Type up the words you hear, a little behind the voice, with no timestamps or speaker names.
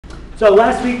So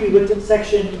last week we looked at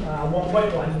section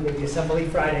 1.1, we did the assembly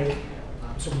Friday,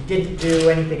 so we didn't do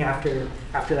anything after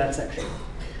that section.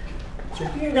 So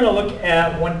here we're going to look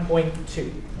at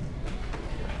 1.2.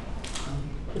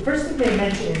 The first thing they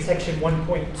mention in section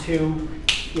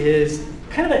 1.2 is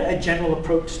kind of a general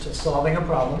approach to solving a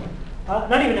problem.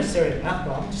 Not even necessarily a math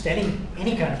problem, just any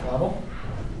kind of problem.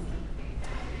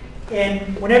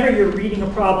 And whenever you're reading a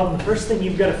problem, the first thing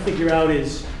you've got to figure out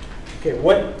is, okay,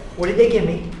 what did they give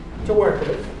me to work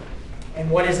with, and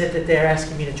what is it that they're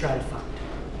asking me to try to find?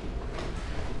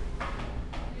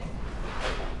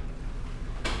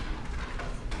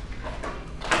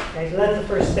 Okay, so that's the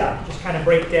first step. Just kind of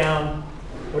break down,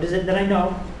 what is it that I know?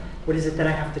 What is it that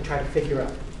I have to try to figure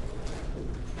out?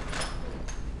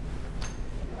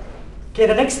 Okay,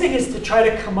 the next thing is to try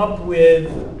to come up with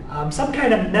some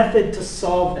kind of method to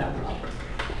solve that problem.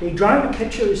 Okay, drawing a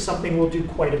picture is something we'll do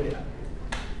quite a bit.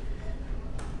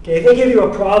 Okay, if they give you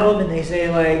a problem and they say,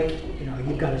 like, you know,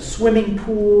 you've got a swimming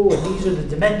pool and these are the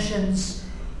dimensions,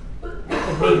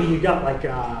 and maybe you've got like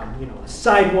a, you know, a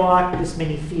sidewalk this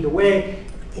many feet away,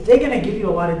 if they're going to give you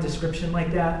a lot of description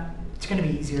like that, it's going to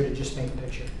be easier to just make a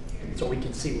picture so we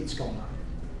can see what's going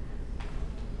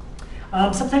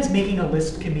on. Sometimes making a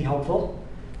list can be helpful,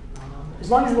 as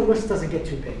long as the list doesn't get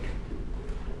too big.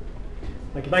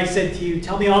 Like if I said to you,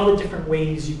 tell me all the different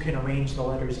ways you can arrange the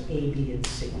letters A, B, and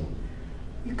C.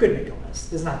 You could make a list.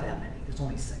 There's not that many. There's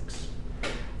only 6.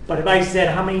 But if I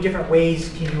said, how many different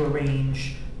ways can you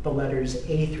arrange the letters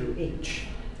A through H?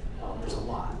 Well, there's a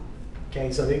lot.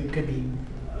 Okay, so it could be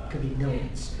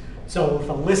millions. So if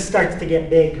a list starts to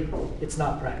get big, it's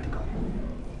not practical.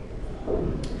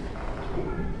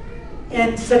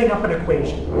 And setting up an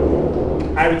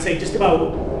equation. I would say just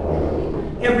about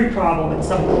every problem at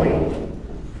some point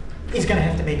is going to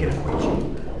have to make an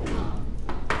equation.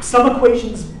 Some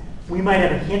equations, we might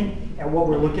have a hint at what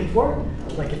we're looking for.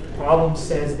 Like if the problem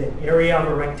says that area of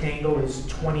a rectangle is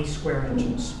 20 square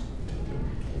inches.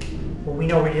 Well, we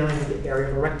know we're dealing with the area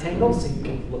of a rectangle, so you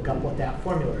can look up what that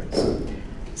formula is.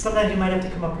 Sometimes you might have to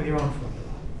come up with your own formula.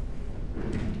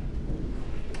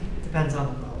 Depends on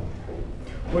the problem.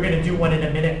 We're going to do one in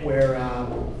a minute where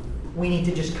we need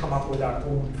to just come up with our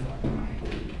own formula.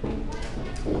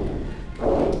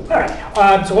 All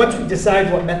right, so once we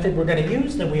decide what method we're going to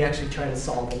use, then we actually try to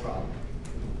solve the problem.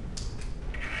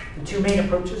 The 2 main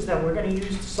approaches that we're going to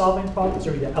use to solving problems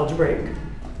are either algebraic,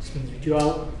 which means we do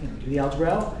the algebra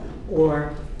out,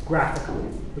 or graphical,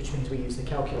 which means we use the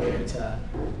calculator to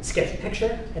sketch a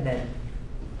picture and then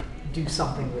do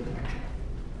something with the picture.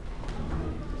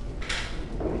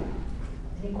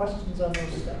 Any questions on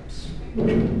those steps?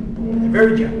 They're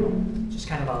very general, just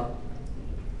kind of an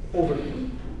overview.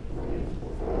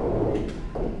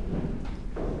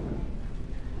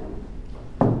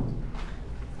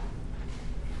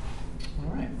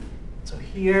 All right, so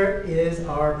here is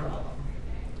our problem.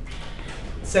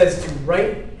 It says to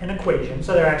write an equation,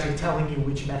 so they're actually telling you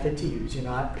which method to use. You're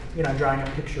not drawing a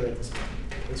picture at this point.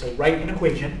 Okay, so write an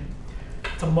equation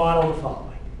to model the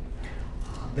following.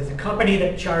 There's a company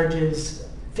that charges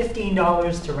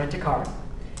 $15 to rent a car,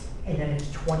 and then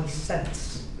it's 20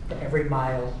 cents for every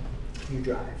mile you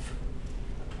drive.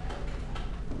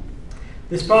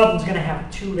 This problem is going to have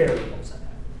 2 variables in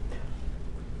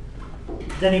it.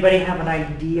 Does anybody have an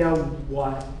idea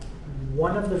what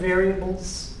one of the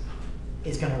variables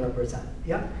is going to represent?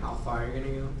 Yeah? How far you're going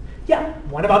to go? Yeah.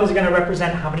 One of them is going to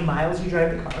represent how many miles you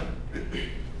drive the car.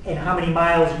 And how many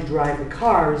miles you drive the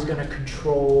car is going to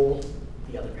control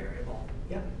the other variable.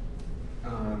 Yeah?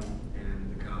 And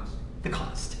the cost? The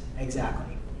cost,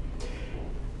 exactly.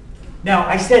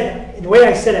 Now, the way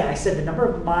I said it, I said the number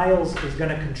of miles is going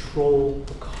to control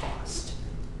the cost.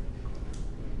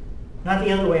 Not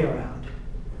the other way around.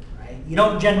 Right? You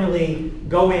don't generally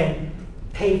go in,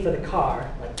 pay for the car,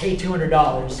 like pay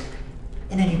 $200,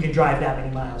 and then you can drive that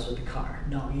many miles with the car.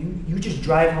 No, you just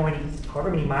drive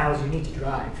however many miles you need to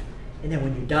drive, and then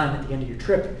when you're done at the end of your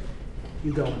trip,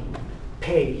 you go and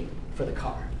pay for the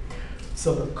car.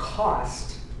 So the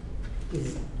cost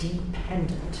is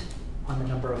dependent on the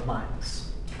number of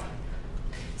miles.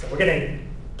 So we're going to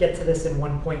get to this in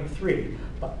 1.3,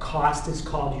 but cost is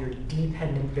called your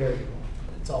dependent variable.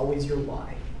 It's always your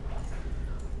y.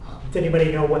 Does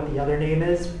anybody know what the other name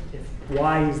is? If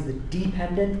y is the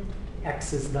dependent,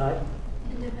 x is the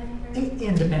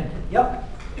independent. Yep.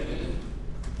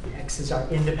 X is our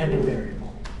independent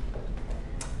variable.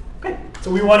 Okay,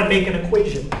 so we want to make an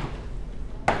equation.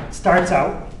 It starts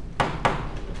out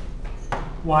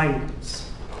y equals.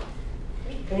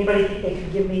 Anybody think they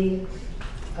could give me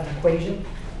an equation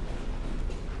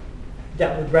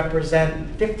that would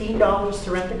represent $15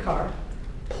 to rent the car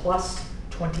plus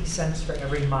 20 cents for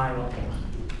every mile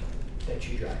that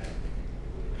you drive.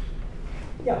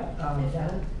 Yeah,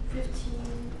 Adam?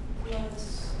 15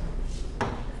 plus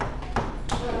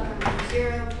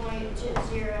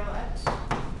 0.20x.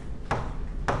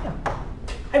 Yeah.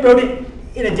 I wrote it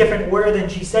in a different order than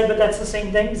she said, but that's the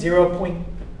same thing,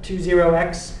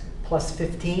 0.20x plus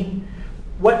 15.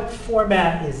 What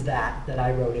format is that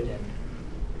I wrote it in?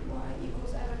 Y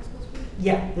equals mx plus b.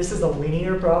 Yeah, this is a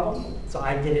linear problem, so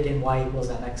I did it in y equals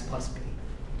mx plus b.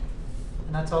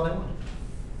 And that's all I wanted.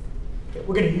 Okay,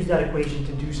 we're going to use that equation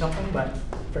to do something, but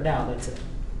for now, that's it.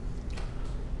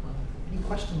 Any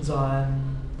questions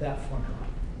on that formula?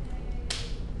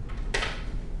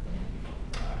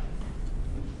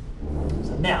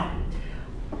 So now,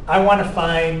 I want to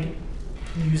find,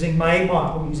 using my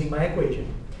model, using my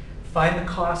equation, find the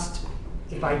cost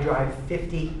if I drive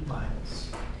 50 miles.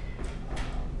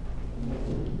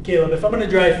 Caleb, if I'm going to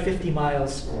drive 50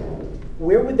 miles,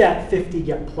 where would that 50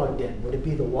 get plugged in? Would it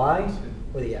be the y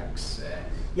or the x?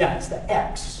 Yeah, it's the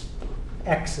x.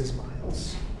 X is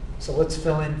miles. So let's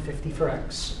fill in 50 for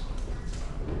x.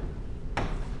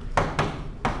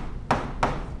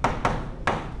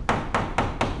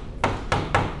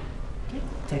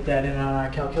 Take that in on our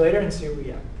calculator and see what we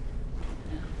get.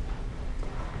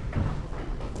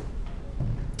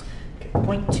 Okay,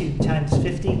 0.2 times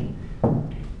 50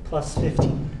 plus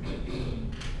 15.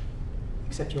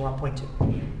 Except you want 0.2.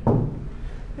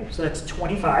 Okay, so that's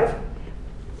 25.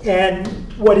 And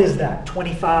what is that?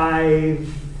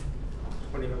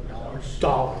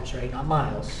 $25, right? Not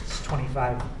miles. It's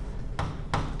 $25.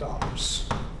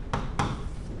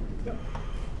 Yep.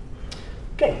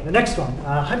 Okay, the next one,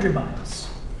 100 miles.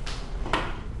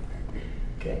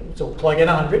 Okay, so plug in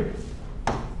 100.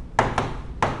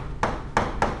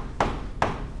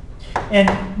 And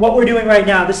what we're doing right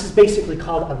now, this is basically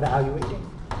called evaluating.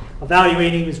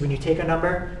 Evaluating is when you take a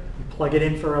number, you plug it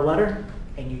in for a letter,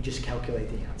 and you just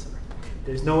calculate the answer.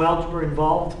 There's no algebra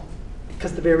involved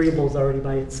because the variable is already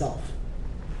by itself,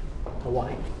 a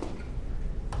y.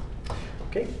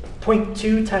 Okay,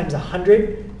 0.2 times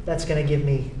 100, that's going to give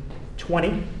me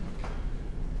 20.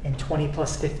 And 20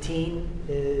 plus 15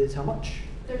 is how much?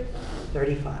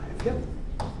 35. Yep.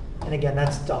 And again,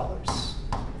 that's dollars.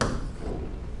 All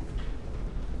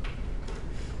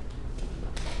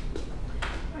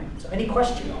right, so any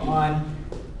question on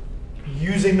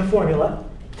using the formula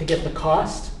to get the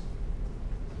cost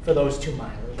for those 2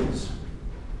 mileages?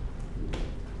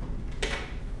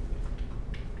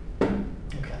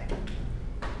 Okay.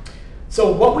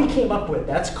 So what we came up with,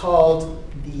 that's called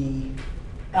the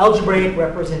algebraic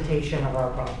representation of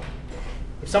our problem.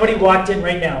 If somebody walked in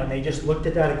right now and they just looked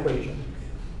at that equation,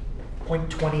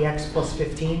 0.20x plus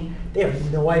 15, they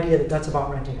have no idea that that's about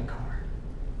renting a car.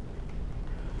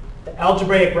 The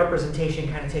algebraic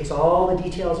representation kind of takes all the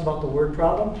details about the word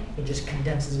problem and just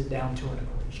condenses it down to an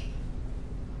equation.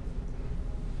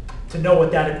 To know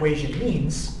what that equation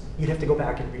means, you'd have to go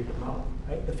back and read the problem,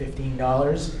 right? The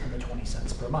 $15 and the 20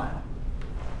 cents per mile.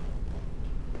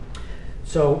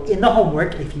 So in the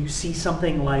homework, if you see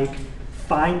something like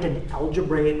find an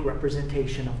algebraic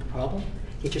representation of the problem,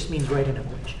 it just means write an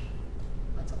equation.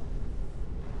 That's all.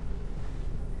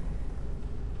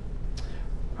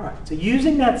 All right, so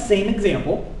using that same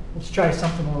example, let's try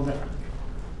something a little different.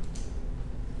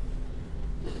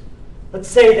 Let's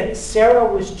say that Sarah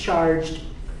was charged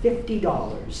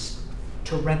 $50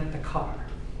 to rent the car.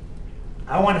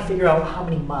 I want to figure out how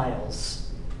many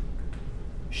miles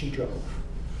she drove.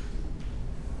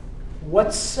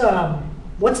 What's a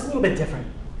little bit different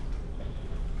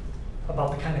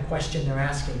about the kind of question they're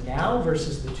asking now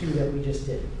versus the 2 that we just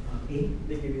did? They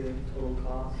give you the total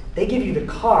cost. They give you the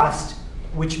cost,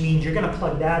 which means you're going to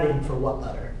plug that in for what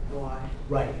letter? Y.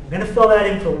 Right. We're going to fill that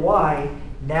in for y.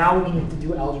 Now we need to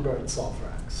do algebra and solve for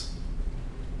x.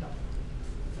 No.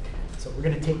 So we're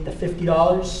going to take the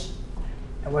 $50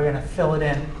 and we're going to fill it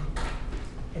in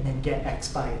and then get x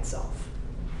by itself.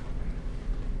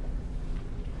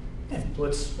 And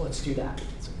let's do that.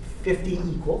 So 50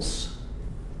 equals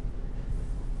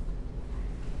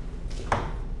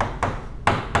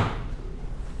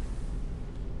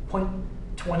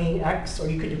 0.20x, or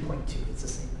you could do 0.2, it's the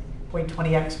same thing.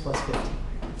 0.20x plus 15.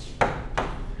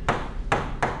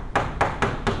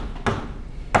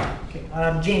 Okay,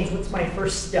 James, what's my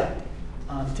first step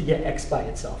to get x by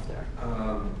itself there?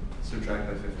 Subtract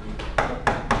by 15.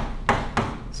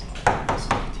 So plus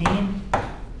 15.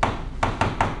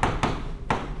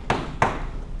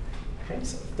 Okay,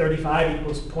 so 35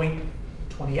 equals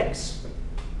 0.20x.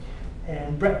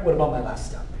 And Brett, what about my last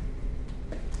step?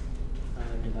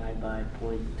 Divide by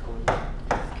 0.20.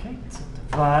 Okay, so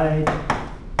divide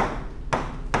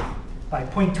by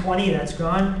 0.20, that's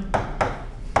gone.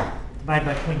 Divide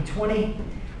by 0.20.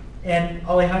 And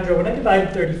Alejandro, when I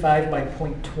divide 35 by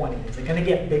 0.20, is it going to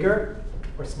get bigger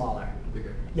or smaller?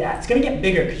 Bigger. Yeah, it's going to get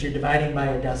bigger because you're dividing by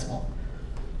a decimal.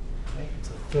 Right,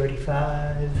 so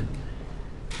 35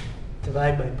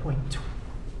 divide by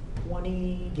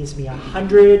 0.20 gives me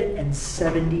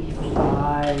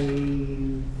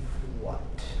 175 what?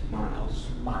 Miles.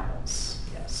 Miles,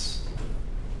 yes.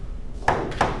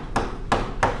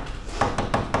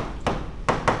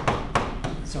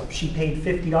 So if she paid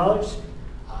 $50,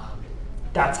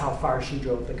 that's how far she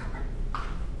drove the car.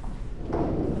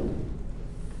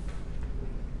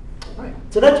 All right,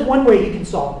 so that's one way you can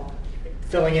solve it,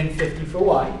 filling in 50 for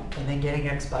y and then getting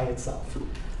x by itself.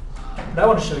 What I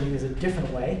want to show you is a different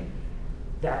way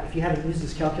that if you haven't used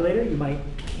this calculator, you might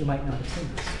not have seen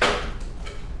this.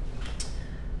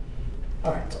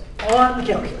 All right, so on the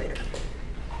calculator,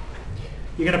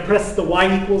 you're going to press the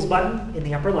y equals button in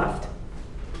the upper left.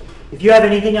 If you have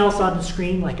anything else on the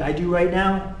screen like I do right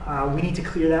now, we need to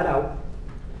clear that out.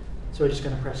 So we're just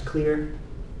going to press clear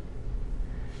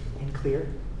and clear.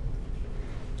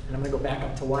 And I'm going to go back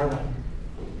up to y1.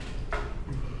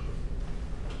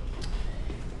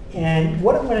 And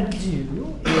what I'm going to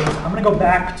do is I'm going to go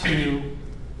back to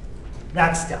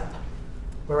that step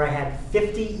where I had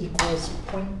 50 equals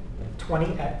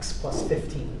 0.20x plus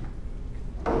 15.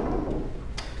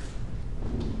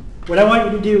 What I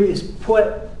want you to do is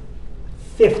put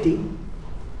 50,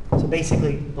 so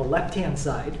basically the left-hand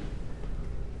side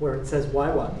where it says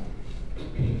y1.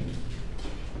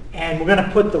 And we're going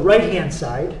to put the right-hand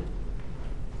side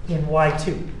in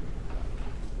y2.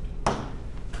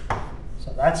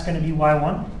 So that's going to be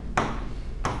y1.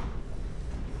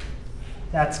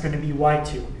 That's going to be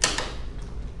y2.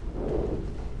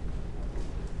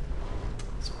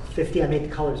 So 50, I made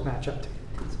the colors match up to it.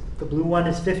 The blue one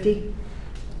is 50,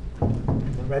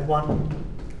 and the red one,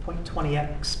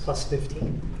 0.20x plus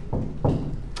 15.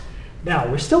 Now,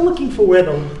 we're still looking for where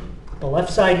the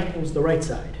left side equals the right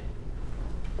side.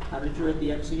 How did you write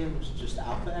the x again? Was it just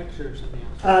alpha x or something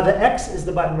else? The x is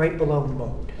the button right below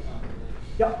mode.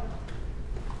 Yep.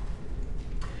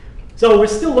 So we're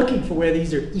still looking for where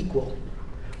these are equal.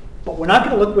 But we're not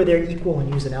going to look where they're equal and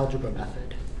use an algebra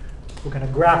method. We're going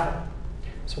to graph it.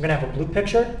 So we're going to have a blue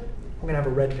picture. We're going to have a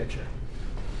red picture.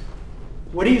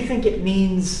 What do you think it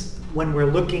means when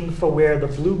we're looking for where the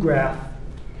blue graph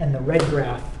and the red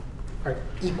graph are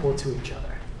equal to each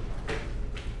other?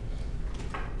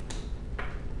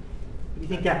 What do you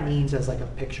think that means as like a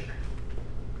picture?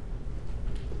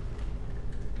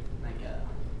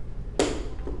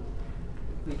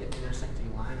 Like an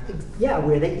intersecting line. Yeah,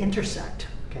 where they intersect.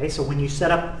 Okay, so when you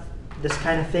set up this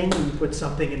kind of thing, you put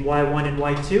something in y1 and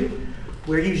y2,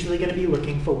 we're usually going to be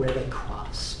looking for where they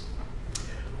cross.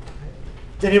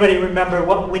 Does anybody remember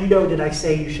what window did I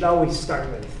say you should always start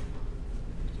with?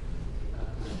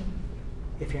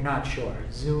 If you're not sure,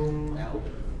 zoom. L.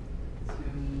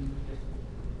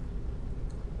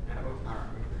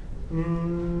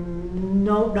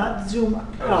 No, not zoom out.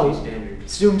 Oh, zoom standard.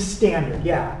 Zoom standard,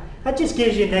 yeah. That just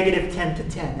gives you negative 10 to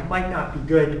 10. It might not be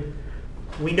good.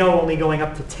 We know only going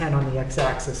up to 10 on the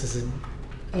x-axis isn't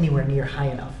anywhere near high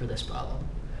enough for this problem.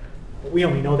 But we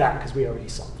only know that because we already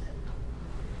solved it.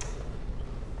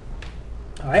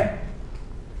 All right.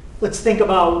 Let's think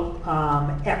about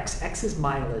x. X is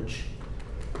mileage.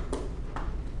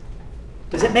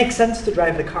 Does it make sense to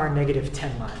drive the car negative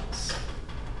 10 miles?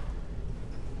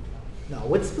 No.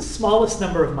 What's the smallest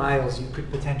number of miles you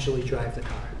could potentially drive the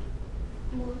car?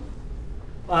 More.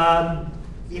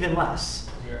 Even less.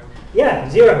 0. Yeah,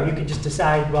 0. You could just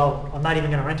decide, well, I'm not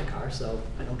even going to rent a car, so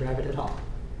I don't drive it at all.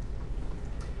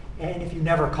 And if you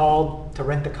never called to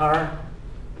rent the car,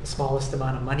 the smallest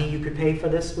amount of money you could pay for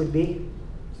this would be?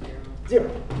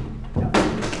 0. Yeah.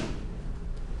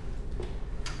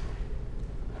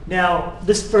 Now,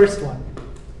 this first one,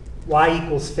 y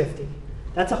equals 50.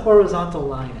 That's a horizontal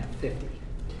line at 50.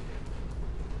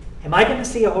 Am I going to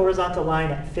see a horizontal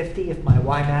line at 50 if my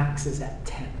y max is at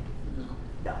 10?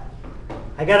 No.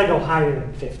 I got to go higher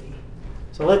than 50.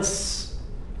 So let's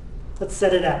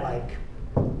set it at like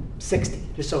 60,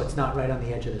 just so it's not right on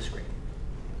the edge of the screen.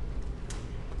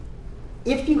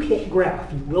 If you hit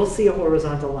graph, you will see a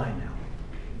horizontal line now.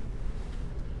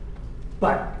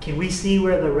 But can we see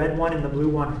where the red one and the blue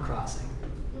one are crossing?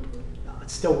 No,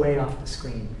 it's still way off the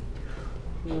screen.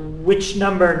 Which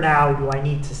number now do I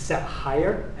need to set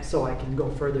higher so I can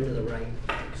go further to the right?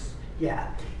 X.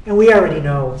 Yeah, and we already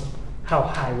know how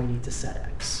high we need to set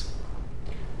x.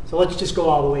 So let's just go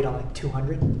all the way to like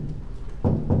 200.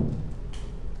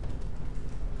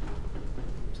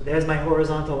 So there's my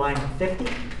horizontal line of 50.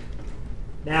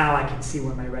 Now I can see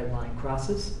where my red line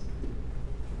crosses.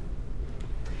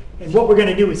 And what we're going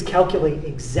to do is calculate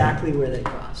exactly where they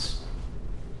cross.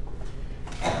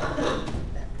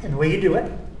 And the way you do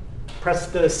it, press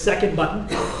the second button,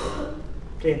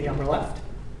 okay, in the upper left,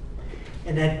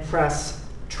 and then press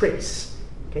trace.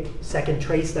 Okay, second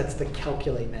trace, that's the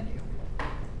calculate menu.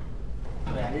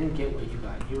 Wait, I didn't get what you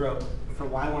got. You wrote, for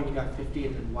Y1 you got 50,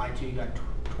 and then Y2 you got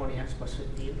 20x plus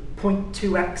 15?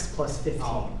 0.2x plus 15.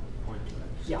 Oh,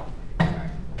 0.2x. Yeah. Sorry.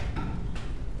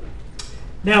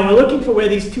 Now we're looking for where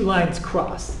these two lines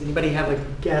cross. Anybody have a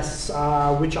guess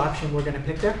which option we're going to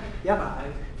pick there? Yeah?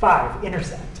 5,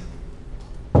 intersect.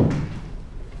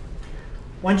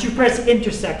 Once you press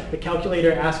intersect, the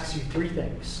calculator asks you 3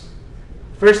 things.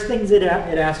 First things it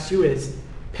asks you is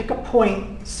pick a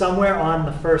point somewhere on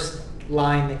the first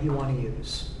line that you want to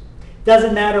use.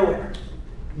 Doesn't matter where.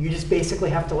 You just basically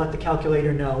have to let the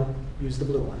calculator know, use the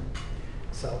blue one.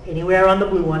 So anywhere on the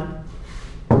blue one,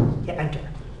 hit enter.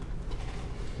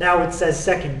 Now it says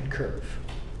second curve.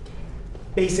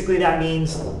 Basically that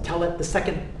means tell it the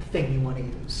second thing you want to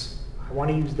use. I want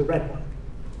to use the red one.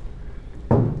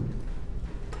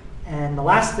 And the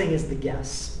last thing is the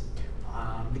guess.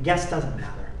 The guess doesn't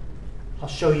matter. I'll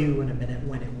show you in a minute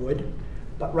when it would,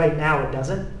 but right now it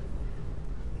doesn't.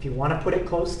 If you want to put it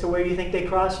close to where you think they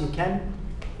cross, you can.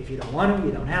 If you don't want to,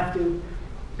 you don't have to.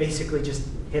 Basically just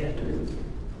hit enter.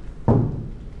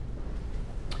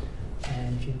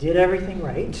 And if you did everything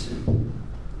right,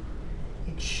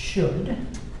 it should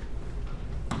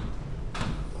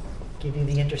give you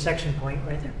the intersection point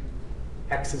right there.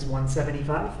 X is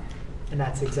 175, and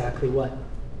that's exactly what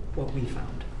we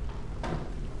found.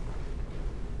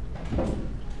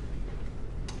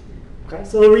 Okay,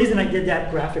 so the reason I did that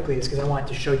graphically is because I wanted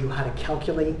to show you how to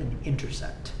calculate an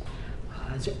intersect.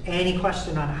 Is there any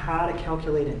question on how to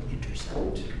calculate an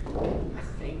intersect? I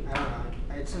think, I don't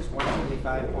know, it says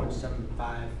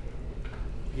 175.75.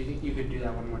 You think you could do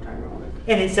that one more time real quick?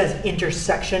 And it says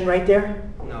intersection right there?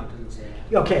 No, it doesn't say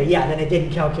that. Okay, yeah, then it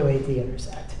didn't calculate the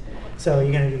intersect. So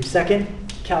you're going to do second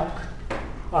calc,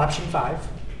 option 5.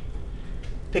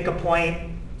 Pick a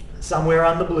point somewhere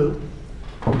on the blue,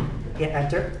 hit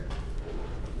enter.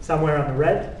 Somewhere on the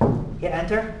red, hit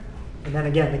enter. And then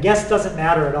again, the guess doesn't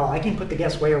matter at all. I can put the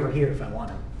guess way over here if I want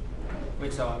to.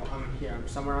 Wait, so I'm here, I'm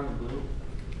somewhere on the blue,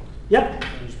 Yep,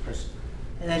 and you just press,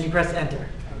 and then you press enter.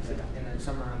 and then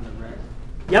somewhere on the red.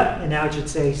 Yep, and now it should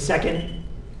say second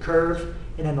curve,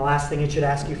 and then the last thing it should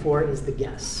ask you for is the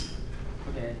guess.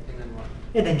 Okay, and then what?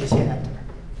 And then just hit enter.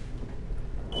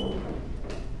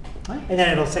 And then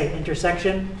it'll say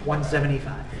intersection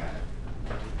 175.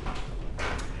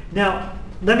 Now,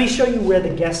 let me show you where the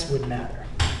guess would matter.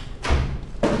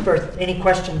 First, any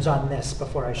questions on this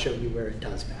before I show you where it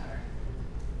does matter?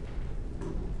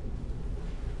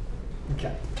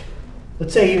 Okay.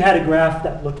 Let's say you had a graph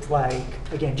that looked like,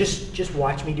 again, just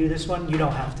watch me do this one. You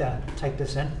don't have to type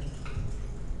this in.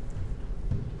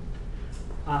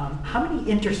 How many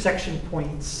intersection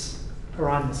points are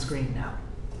on the screen now?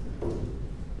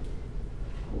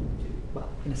 Well,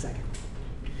 in a second.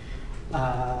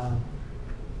 Let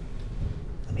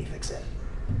me fix it.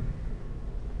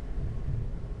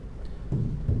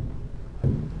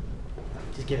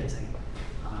 Just give it a second.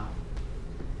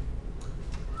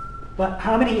 But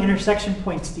how many intersection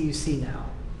points do you see now?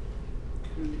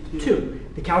 2.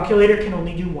 The calculator can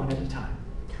only do 1 at a time.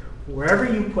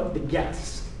 Wherever you put the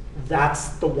guess, that's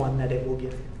the one that it will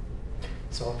give you.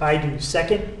 So if I do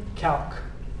second calc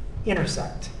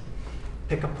intersect,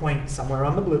 pick a point somewhere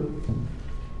on the blue,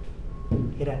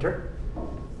 hit enter.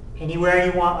 Anywhere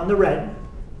you want on the red,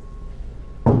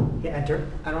 hit enter.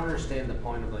 I don't understand the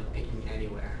point of like picking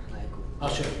anywhere. Like, I'll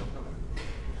show you.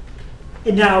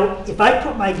 And now, if I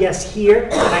put my guess here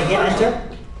and I hit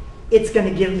enter, it's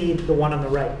going to give me the one on the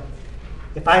right.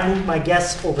 If I move my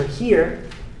guess over here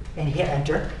and hit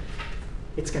enter,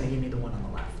 it's going to give me the one on the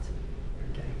left.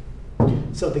 Okay.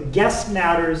 So the guess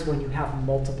matters when you have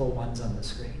multiple ones on the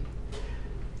screen.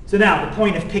 So now, the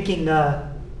point of picking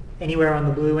anywhere on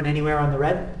the blue and anywhere on the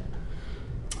red.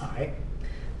 All right.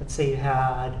 Let's say you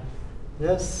had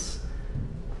this.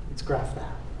 Let's graph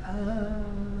that.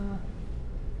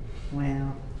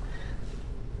 Well,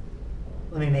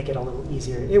 let me make it a little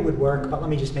easier. It would work, but let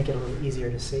me just make it a little easier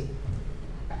to see.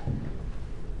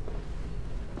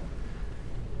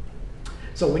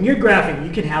 So when you're graphing,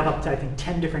 you can have up to, I think,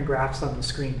 10 different graphs on the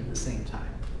screen at the same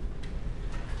time.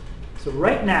 So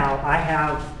right now, I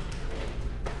have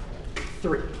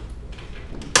 3.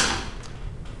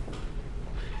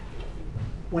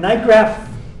 When I graph,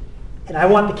 and I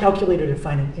want the calculator to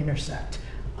find an intersect,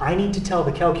 I need to tell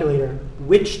the calculator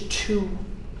which 2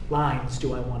 lines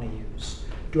do I want to use.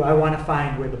 Do I want to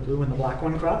find where the blue and the black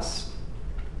one cross?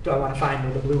 Do I want to find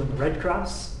where the blue and the red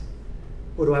cross?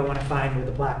 Or do I want to find where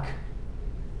the black,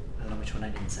 I don't know which one I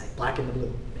didn't say, black and the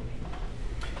blue, maybe.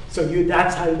 So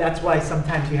that's why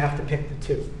sometimes you have to pick the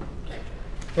two.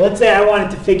 So let's say I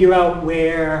wanted to figure out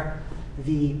where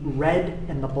the red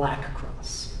and the black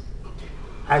cross.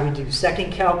 I would do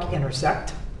second calc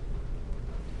intersect.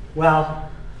 Well,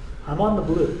 I'm on the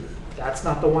blue. That's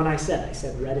not the one I said. I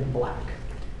said red and black.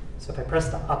 So if I press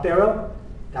the up arrow,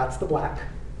 that's the black.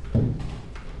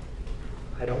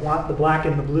 I don't want the black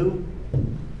and the blue.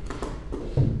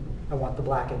 I want the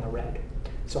black and the red.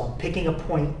 So I'm picking a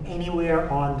point anywhere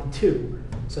on the two.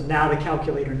 So now the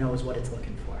calculator knows what it's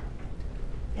looking for.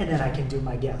 And then I can do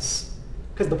my guess.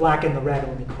 Because the black and the red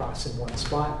only cross in one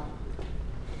spot.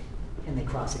 And they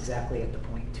cross exactly at the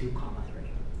point 2, 3.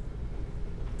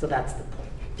 So that's the point.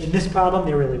 In this problem,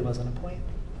 there really wasn't a point.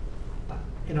 But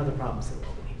in other problems, there will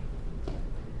be.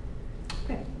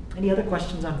 Okay. Any other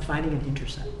questions on finding an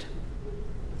intercept?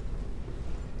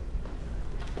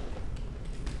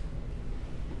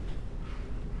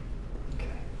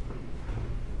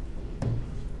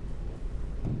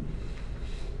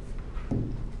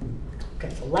 Okay,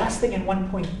 so last thing in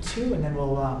 1.2, and then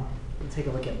we'll take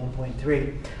a look at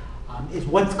 1.3, is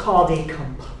what's called a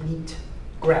complete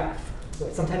graph. So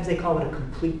sometimes they call it a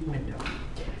complete window.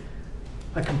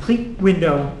 A complete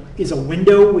window is a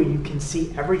window where you can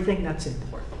see everything that's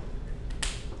important.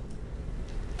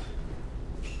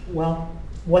 Well,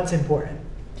 what's important?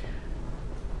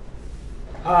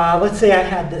 Let's say I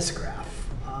had this graph.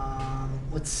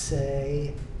 Let's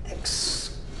say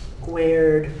x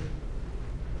squared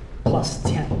plus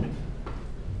 10.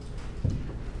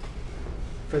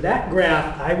 For that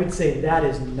graph, I would say that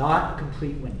is not a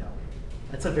complete window.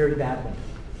 That's a very bad window.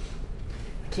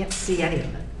 I can't see any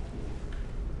of it.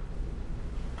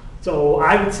 So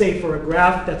I would say for a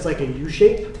graph that's like a U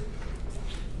shape,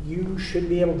 you should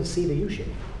be able to see the U shape.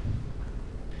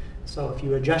 So if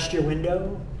you adjust your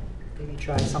window, maybe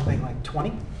try something like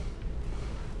 20.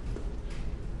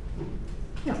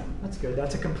 Yeah, that's good.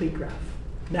 That's a complete graph.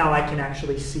 Now I can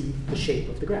actually see the shape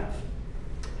of the graph.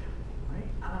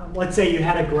 Right? Let's say you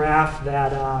had a graph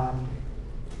that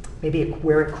maybe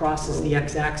where it crosses the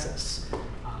x-axis,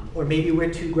 or maybe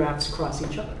where two graphs cross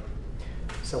each other.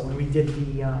 So when we did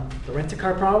the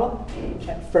rent-a-car problem,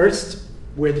 at first,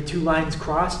 where the two lines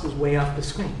crossed was way off the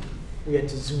screen. We had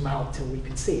to zoom out till we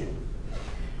could see it.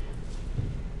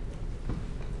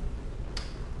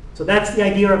 So that's the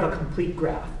idea of a complete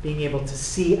graph, being able to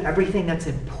see everything that's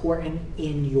important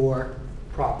in your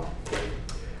problem.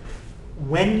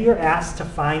 When you're asked to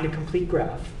find a complete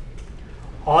graph,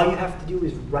 all you have to do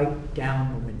is write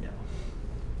down the window.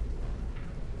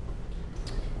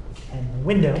 And the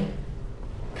window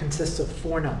consists of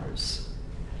 4 numbers: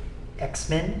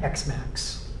 x-min,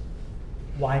 x-max,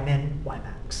 y-min,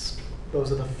 y-max.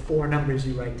 Those are the 4 numbers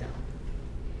you write down.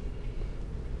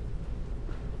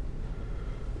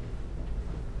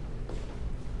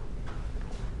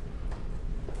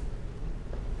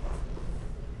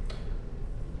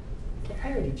 Okay,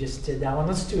 I already just did that one.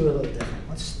 Let's do a little different.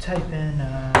 Let's type in,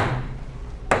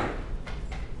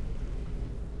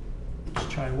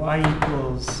 let's try y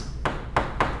equals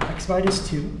x minus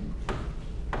 2,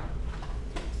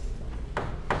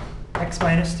 x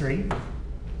minus 3,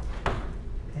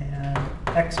 and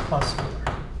x plus 4.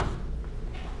 Okay,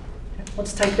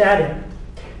 let's type that in.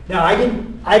 Now I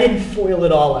didn't FOIL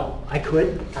it all out. I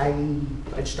could. I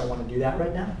just don't want to do that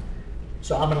right now.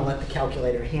 So I'm going to let the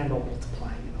calculator handle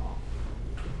multiplying it all.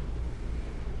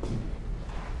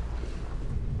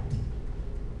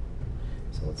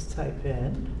 So let's type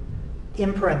in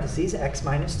parentheses, x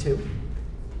minus 2,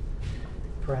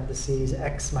 parentheses,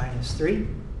 x minus 3, and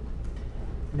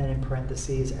then in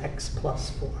parentheses, x plus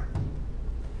 4.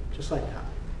 Just like that.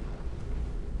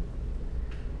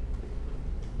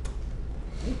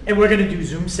 And we're going to do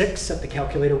zoom 6, set the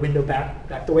calculator window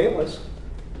back the way it was,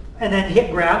 and then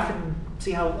hit graph and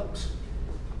see how it looks.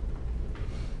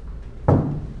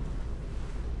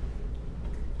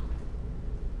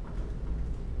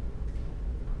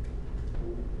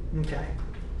 Okay.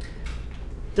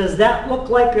 Does that look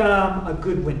like a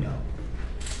good window?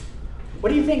 What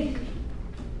do you think?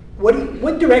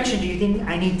 What direction do you think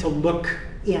I need to look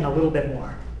in a little bit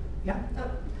more? Yeah?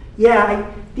 Yeah,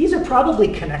 these are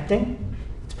probably connecting.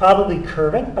 It's probably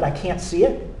curving, but I can't see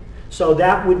it. So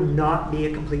that would not be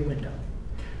a complete window.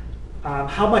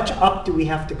 How much up do we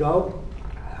have to go?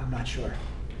 I'm not sure.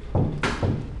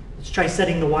 Let's try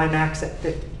setting the y max at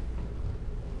 50.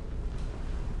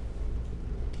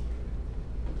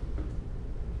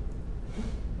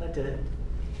 That did it.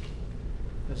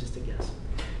 That was just a guess.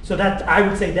 So that, I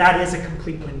would say that is a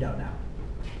complete window now.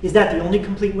 Is that the only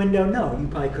complete window? No, you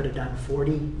probably could have done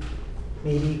 40,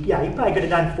 maybe. Yeah, you probably could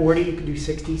have done 40, you could do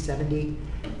 60, 70. You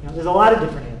know, there's a lot of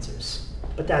different answers,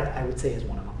 but that I would say is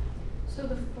one of them. So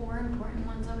the 4 important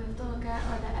ones that we have to look at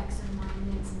are the x and y,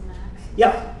 mins and max?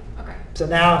 Yep. Okay. So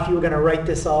now if you were going to write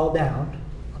this all down,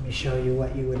 let me show you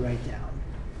what you would write down.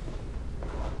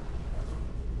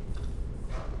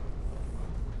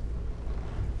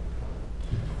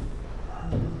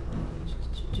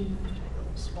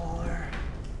 Smaller.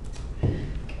 Okay,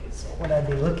 so what I'd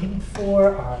be looking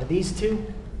for are these two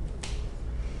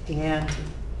and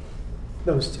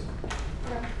those two.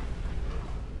 Okay.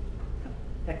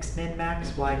 X min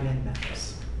max, Y min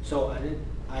max. So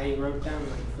I wrote down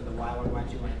like for the Y1,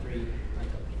 Y2, Y3, like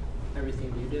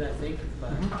everything you did, I think,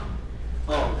 but,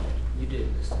 oh, you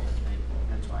did the same thing,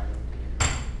 that's why I wrote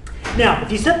it. Now,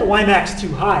 if you set the Y max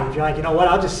too high, if you're like, you know what,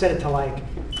 I'll just set it to like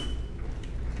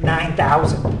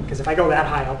 9,000, because if I go that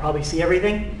high, I'll probably see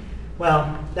everything.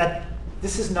 Well,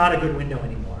 this is not a good window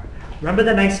anymore. Remember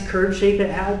the nice curve shape it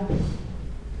had?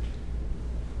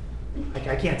 Like,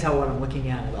 I can't tell what I'm looking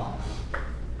at all.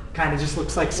 Kind of just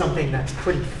looks like something that's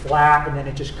pretty flat, and then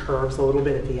it just curves a little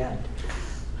bit at the end.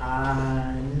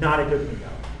 Not a good window.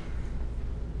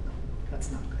 That's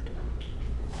not good.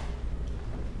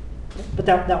 But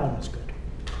that one was good.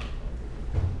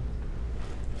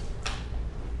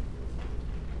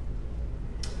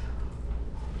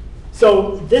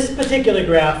 So this particular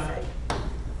graph, I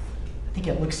think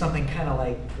it looks something kind of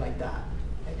like that.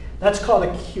 That's called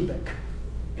a cubic.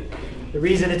 The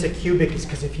reason it's a cubic is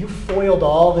because if you FOILed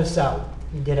all this out,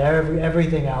 you did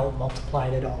everything out,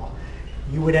 multiplied it all,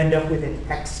 you would end up with an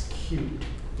x cubed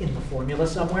in the formula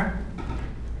somewhere.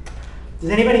 Does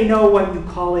anybody know what you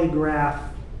call a graph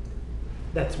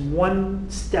that's one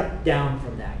step down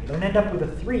from that? You don't end up with a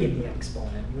 3 in the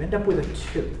exponent, you end up with a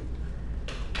 2.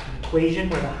 An equation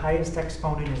where the highest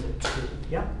exponent is a 2.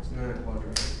 Yeah? Isn't that a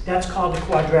quadratic? That's called a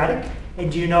quadratic. And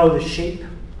do you know the shape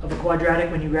of a quadratic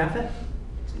when you graph it?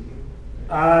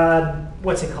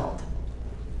 What's it called?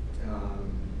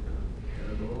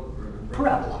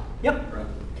 Parabola. Yep.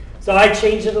 Parabola. So I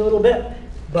changed it a little bit,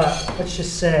 but let's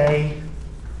just say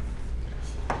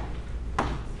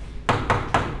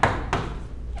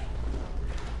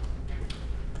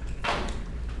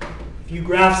if you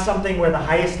graph something where the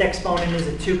highest exponent is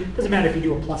a 2, doesn't matter if you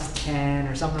do a plus 10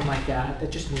 or something like that,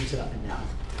 that just moves it up and down.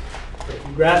 But if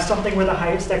you graph something where the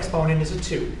highest exponent is a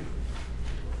 2,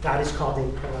 that is called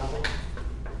a parabola.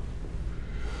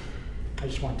 I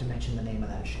just wanted to mention the name of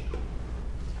that shape.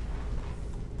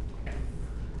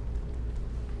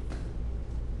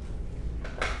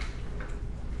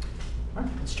 All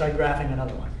right, let's try graphing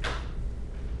another one.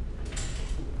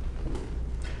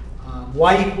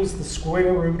 Y equals the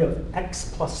square root of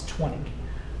x plus 20.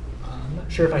 I'm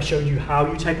not sure if I showed you how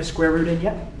you type a square root in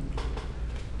yet.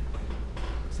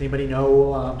 Does anybody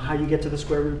know how you get to the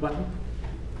square root button?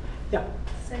 Yeah.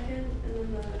 Second, and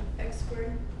then the x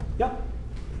squared. Yep.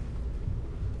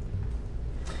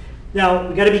 Now,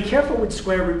 we've got to be careful with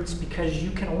square roots because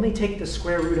you can only take the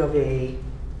square root of a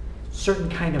certain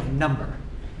kind of number.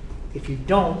 If you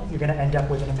don't, you're going to end up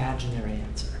with an imaginary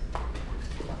answer.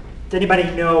 Does anybody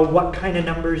know what kind of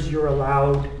numbers you're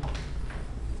allowed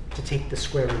to take the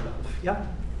square root of? Yep.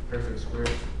 Perfect squares.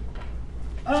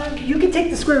 You can take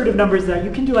the square root of numbers that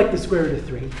you can do like the square root of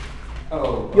 3.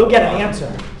 Oh. You'll get an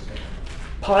answer.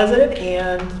 Positive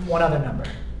and one other number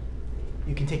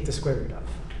you can take the square root of.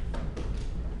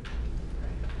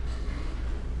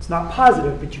 It's not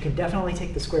positive, but you can definitely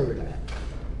take the square root of it.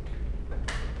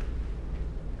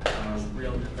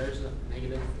 Real numbers,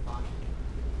 negative, odd.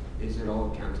 Is it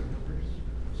all counting numbers?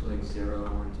 So like 0,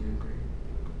 1,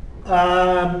 2,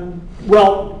 3?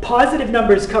 Well, positive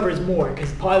numbers covers more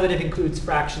because positive includes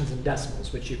fractions and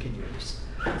decimals, which you can use.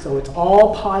 So it's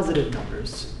all positive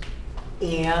numbers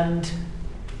and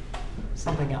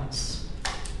something else.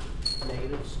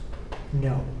 Negatives?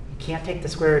 No, you can't take the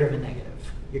square root of a negative.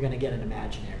 You're going to get an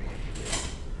imaginary if you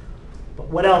do. But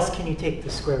what else can you take the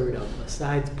square root of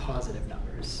besides positive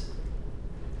numbers?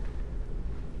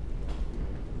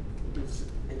 Is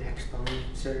an exponent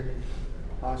considered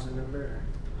a positive number?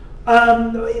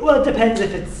 Well, it depends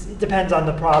if it depends on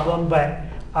the problem, but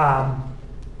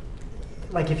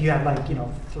like if you had like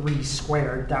 3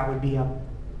 squared, that would be a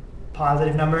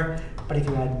positive number. But if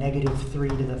you had negative 3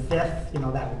 to the 5th,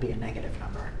 that would be a negative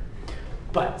number.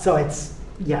 But so it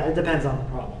depends on the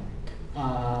problem.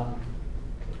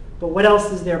 But what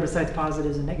else is there besides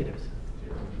positives and negatives?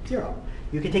 0.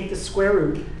 You can take the square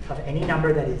root of any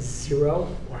number that is 0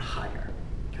 or higher.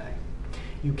 Okay.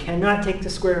 You cannot take the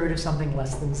square root of something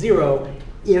less than 0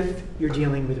 if you're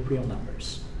dealing with real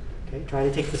numbers. Okay, try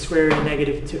to take the square root of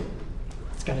 -2.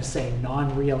 It's going to say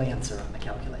non-real answer on the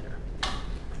calculator.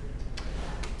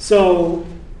 So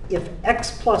if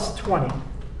x plus 20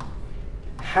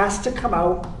 has to come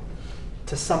out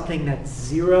to something that's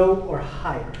 0 or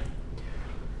higher,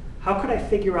 how could I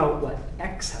figure out what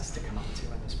x has to come out to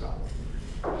in this problem?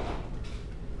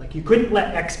 Like, you couldn't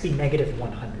let x be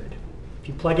 -100. If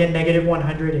you plug in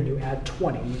 -100 and you add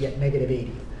 20, you get -80.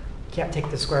 You can't take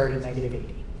the square root of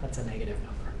 -80. That's a negative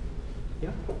number.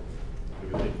 Yeah? We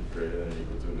could make greater than or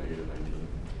equal to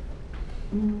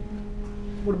 -19.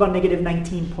 What about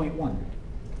 -19.1?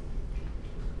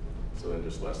 So then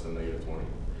just less than -20.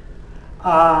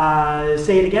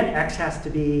 Say it again. X has to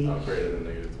be Greater than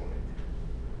 -20.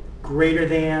 greater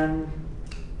than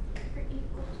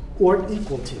or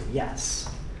equal to, yes.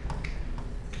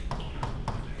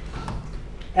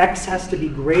 X has to be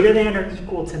greater than or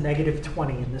equal to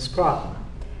 -20 in this problem.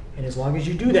 And as long as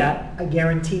you do that, I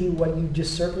guarantee what you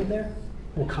just circled there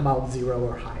will come out 0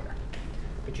 or higher.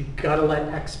 But you've got to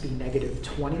let x be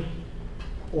 -20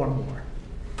 or more.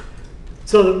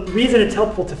 So the reason it's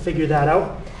helpful to figure that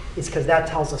out is because that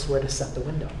tells us where to set the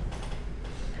window.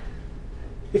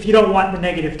 If you don't want the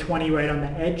 -20 right on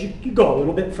the edge, you go a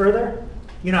little bit further.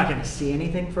 You're not going to see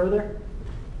anything further,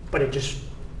 but it just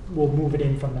will move it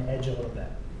in from the edge a little bit.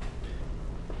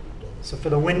 So for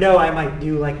the window, I might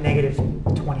do like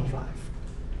 -25.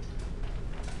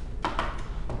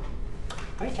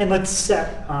 Right, and let's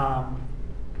set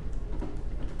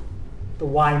the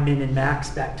y min and max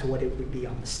back to what it would be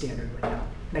on the standard window,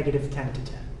 -10 to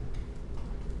 10.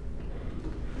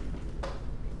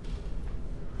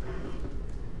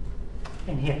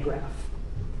 And hit graph.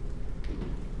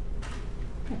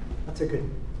 Okay, that's a good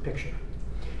picture.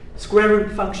 Square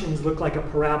root functions look like a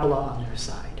parabola on their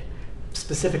side.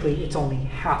 Specifically, it's only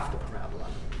half the parabola.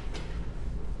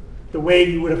 The way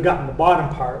you would have gotten the bottom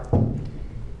part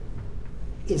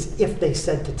is if they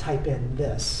said to type in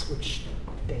this, which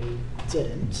they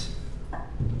didn't.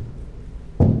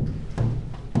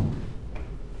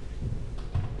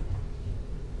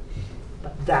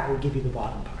 But that would give you the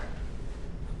bottom part.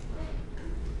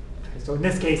 Okay, so in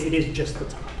this case, it is just the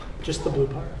top, just the blue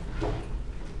part.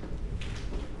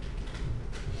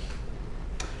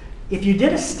 If you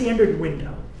did a standard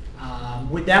window,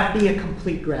 would that be a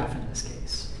complete graph in this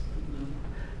case?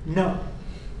 No.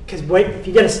 Because if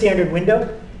you get a standard window,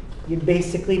 you'd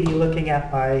basically be looking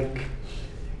at like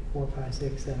 4, 5,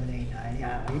 6, 7, 8, 9.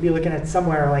 Yeah, you'd be looking at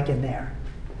somewhere like in there.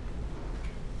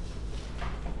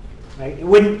 Right? It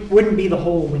wouldn't be the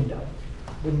whole window.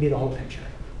 Wouldn't be the whole picture.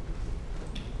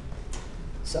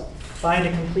 So find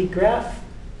a complete graph.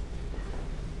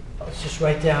 Let's just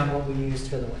write down what we used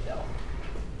for the window.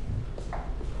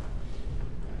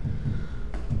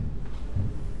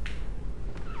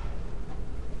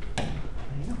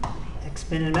 X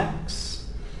min and max,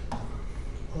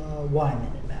 y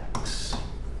min and max.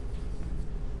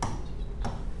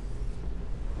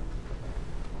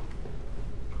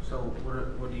 So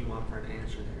what do you want for an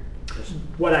answer there? Just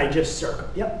What I just circled.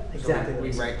 Yep, exactly. So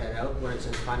we those. write that out where it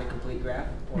says find a complete graph?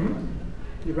 Or Mhm.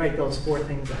 You write those 4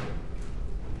 things out.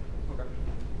 Okay.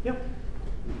 Yep.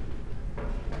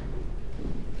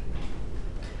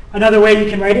 Another way you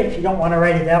can write it, if you don't want to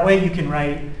write it that way, you can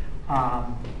write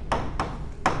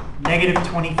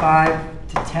 -25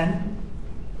 to 10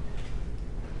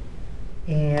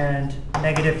 and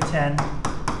 -10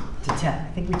 to 10.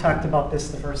 I think we talked about this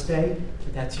the first day.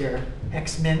 But that's your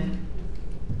x min,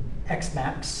 x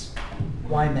max,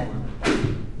 y min,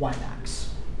 y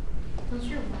max. Those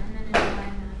your y min and y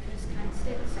max kind of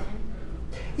stay the same.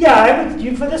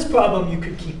 Yeah, for this problem, you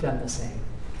could keep them the same.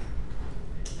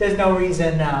 There's no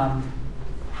reason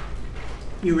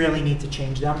you really need to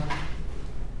change them.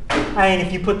 I mean,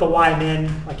 if you put the y min,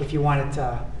 like if you wanted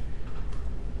to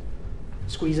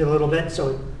squeeze it a little bit so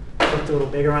it looked a little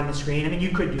bigger on the screen, I mean, you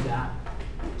could do that.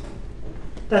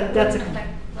 That's Doesn't a affect,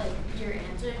 like, your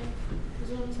answer, is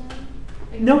what I'm saying?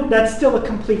 Like, no, that's still a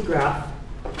complete graph.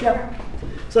 Yep.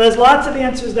 So there's lots of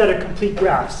answers that are complete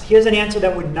graphs. Here's an answer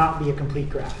that would not be a complete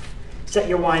graph. Set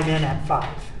your y min at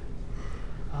 5.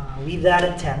 Leave that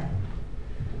at 10.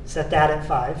 Set that at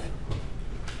 5.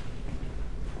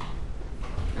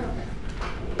 Okay.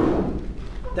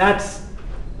 That's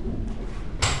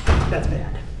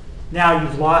bad. Now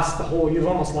you've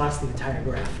almost lost the entire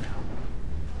graph now.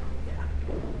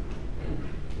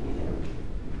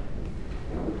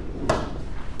 Yeah.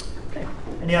 Okay.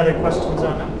 Any other questions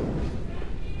on that?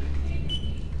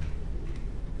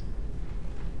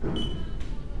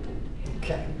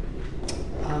 Okay.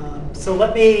 So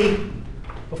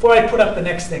before I put up the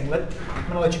next thing, let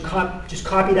I'm going to let you just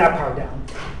copy that part down.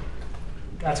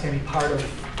 That's going to be part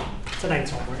of tonight's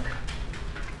homework.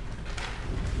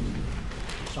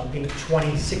 So on page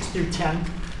 26 through 10,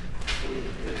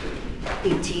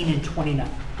 18 and 29.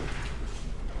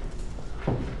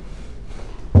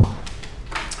 All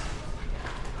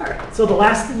right, so the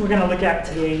last thing we're going to look at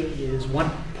today is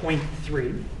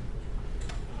 1.3,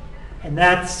 and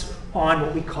that's on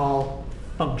what we call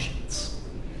functions.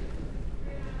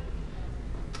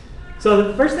 So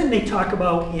the first thing they talk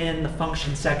about in the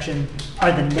function section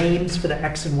are the names for the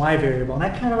x and y variable, and I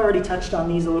kind of already touched on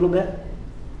these a little bit.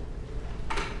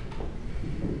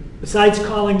 Besides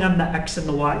calling them the x and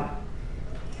the y,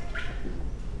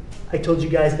 I told you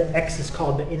guys the x is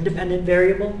called the independent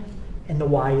variable and the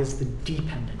y is the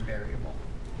dependent variable.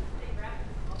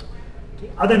 The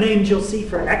other names you'll see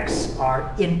for x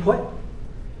are input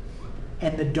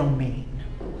and the domain.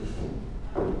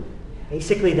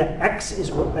 Basically, the x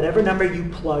is whatever number you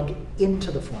plug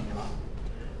into the formula.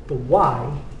 The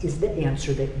y is the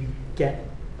answer that you get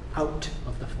out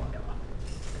of the formula.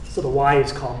 So the y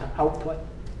is called the output.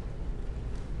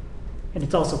 And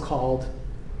it's also called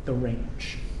the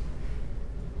range.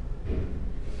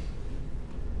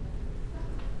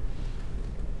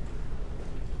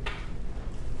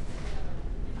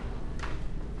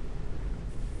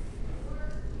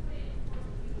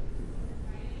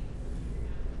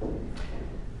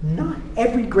 Not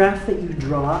every graph that you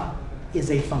draw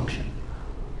is a function.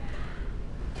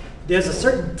 There's a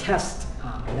certain test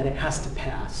that it has to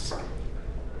pass.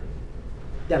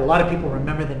 That a lot of people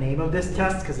remember the name of this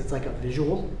test because it's like a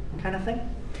visual kind of thing.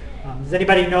 Does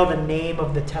anybody know the name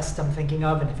of the test I'm thinking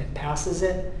of? And if it passes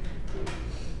it,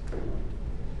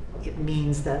 it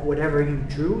means that whatever you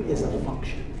drew is a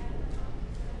function.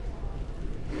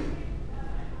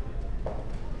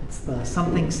 It's the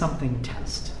something something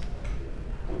test.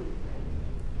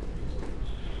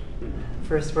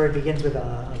 First word begins with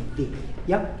a V.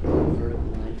 Yep. Vertical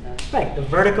line test. Right, the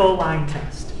vertical line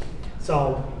test.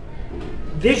 So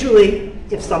visually,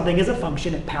 if something is a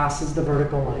function, it passes the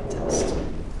vertical line test.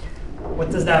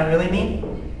 What does that really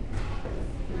mean?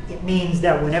 It means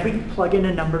that whenever you plug in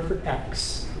a number for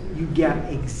x, you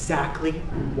get exactly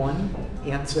one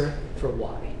answer for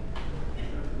y.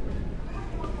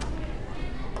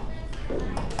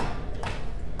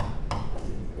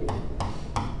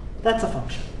 That's a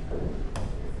function.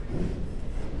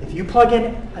 If you plug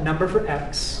in a number for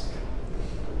x,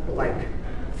 like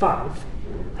 5,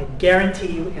 I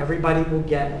guarantee you everybody will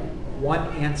get one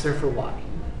answer for y.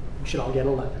 You should all get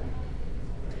 11.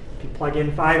 If you plug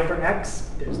in 5 for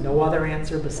x, there's no other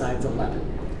answer besides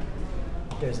 11.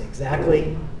 There's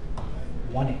exactly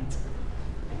one answer.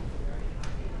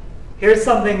 Here's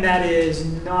something that is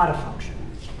not a function.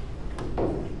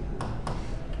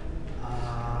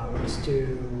 Let's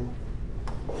do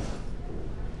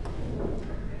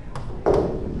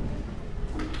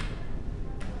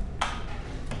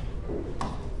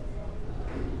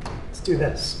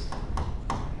this.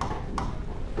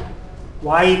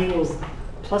 Y equals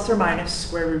plus or minus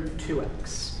square root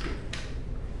 2x.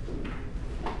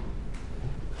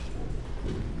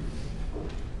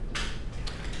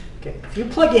 Okay, if you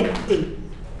plug in 8,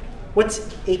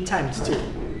 what's 8 times 2?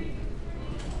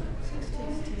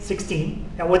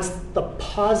 16. Now what's the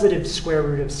positive square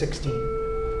root of 16?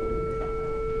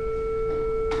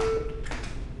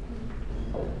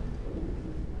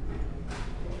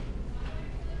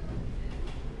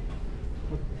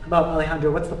 About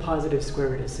Alejandro, what's the positive square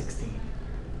root of 16?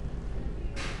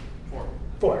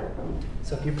 4.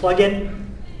 So if you plug in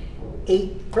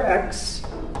 8 for x,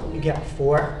 you get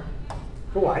 4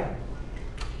 for y.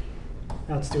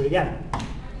 Now let's do it again.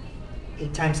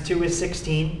 8 times 2 is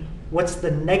 16. What's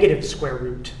the negative square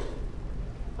root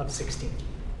of 16?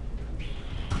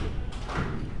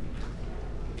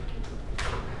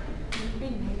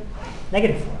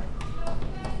 Negative 4.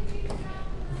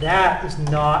 That is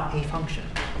not a function.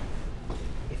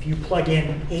 If you plug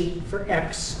in 8 for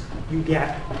x, you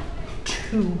get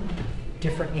 2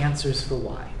 different answers for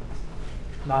y.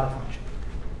 Not a function.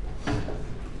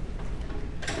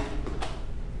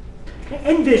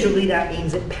 And visually, that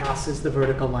means it passes the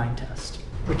vertical line test,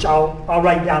 which I'll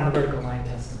write down the vertical line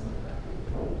test in a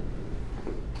little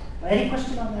bit. Any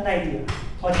question on that idea?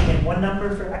 Plugging in one number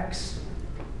for x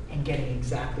and getting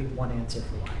exactly one answer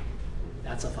for y.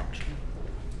 That's a function.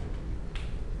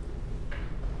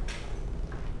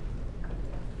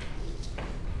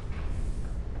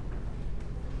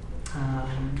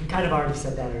 You kind of already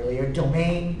said that earlier.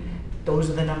 Domain, those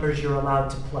are the numbers you're allowed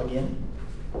to plug in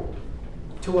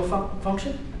to a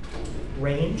function.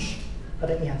 Range are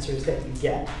the answers that you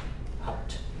get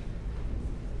out.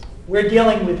 we're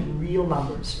dealing with real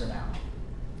numbers for now.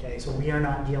 Okay, so we are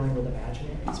not dealing with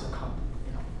imaginaries or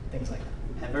things like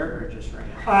that. Ever or just right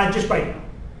now? Just right now.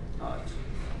 Oh, it's-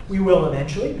 We will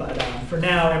eventually, but for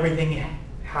now, everything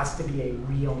has to be a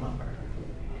real number.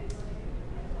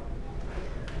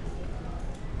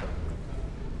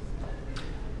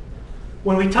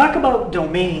 When we talk about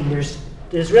domain,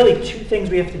 there's really two things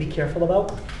we have to be careful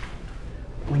about.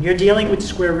 When you're dealing with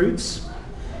square roots,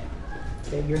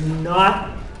 okay, you're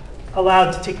not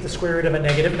allowed to take the square root of a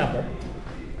negative number.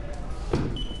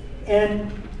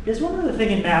 And there's one other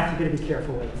thing in math you've got to be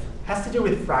careful with. It has to do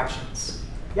with fractions.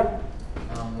 Yep.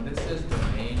 When it says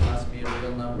domain must be a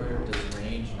real number, does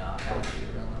range not have to be a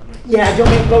real number? Yeah,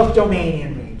 domain, both domain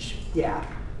and range. Yeah.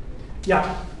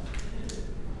 Yeah.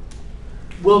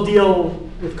 We'll deal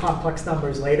with complex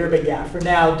numbers later, but yeah, for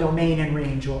now, domain and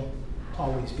range will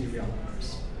always be real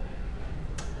numbers.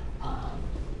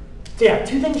 So yeah,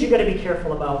 two things you've got to be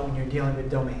careful about when you're dealing with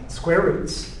domain. Square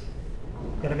roots.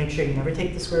 You've got to make sure you never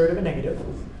take the square root of a negative.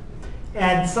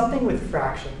 And something with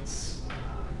fractions.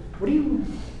 What are you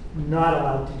not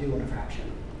allowed to do in a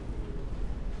fraction?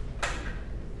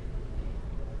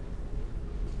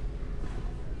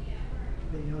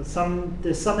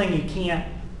 There's something you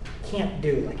can't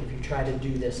do, like if you try to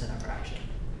do this in a fraction.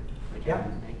 Yeah?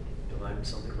 Divide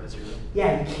something by 0.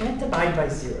 Yeah, you can't divide by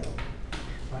 0.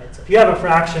 Right, so if you have a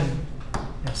fraction,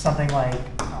 something like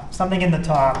something in the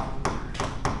top,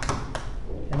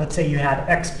 and let's say you had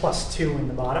x plus 2 in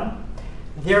the bottom,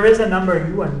 there is a number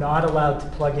you are not allowed to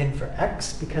plug in for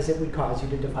x because it would cause you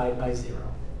to divide by 0.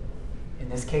 In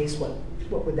this case,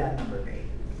 what would that number be?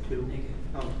 2.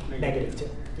 Oh, Negative 2,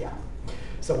 yeah.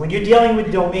 So when you're dealing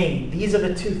with domain, these are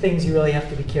the two things you really have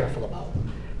to be careful about.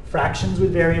 Fractions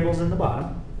with variables in the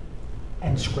bottom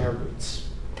and square roots.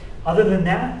 Other than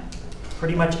that,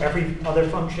 pretty much every other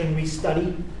function we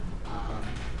study,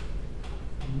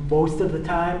 most of the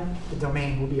time, the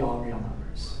domain will be all real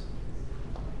numbers.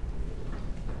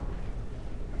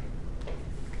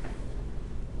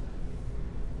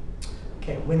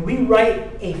 Okay, when we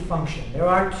write a function, there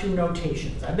are two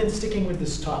notations. I've been sticking with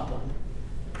this top one.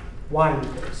 Y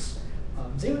equals.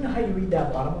 Does anyone know how you read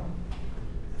that bottom one?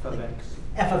 F of x.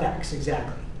 F of x,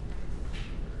 exactly.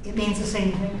 It means the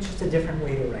same thing, it's just a different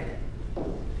way to write it.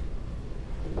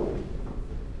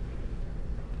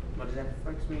 What does F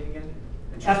of x mean again?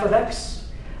 F of x,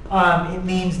 it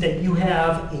means that you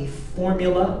have a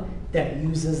formula that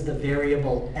uses the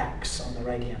variable x on the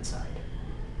right-hand side.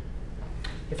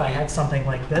 If I had something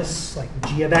like this, like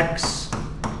g of x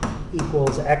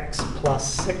equals x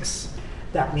plus 6,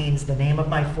 that means the name of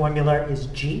my formula is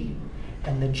g,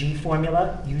 and the g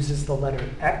formula uses the letter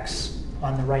x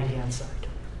on the right-hand side.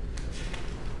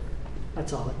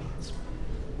 That's all it means.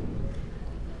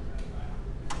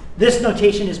 This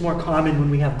notation is more common when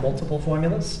we have multiple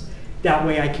formulas. That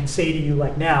way I can say to you,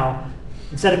 like now,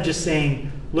 instead of just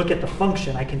saying, look at the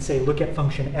function, I can say, look at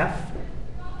function f,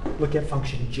 look at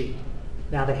function g.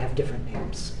 Now they have different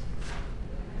names.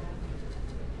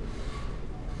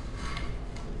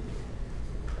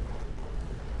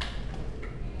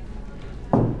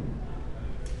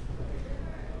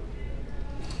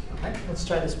 Okay, let's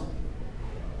try this one.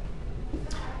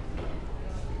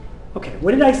 Okay,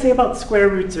 what did I say about square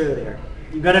roots earlier?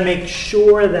 You've got to make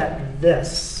sure that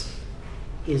this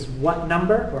is what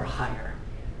number or higher?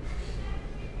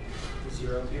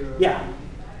 0. Yeah,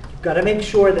 you've got to make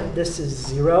sure that this is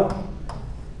 0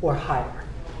 or higher.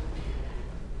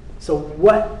 So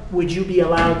what would you be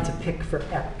allowed to pick for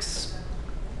x?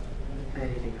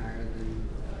 Anything higher than,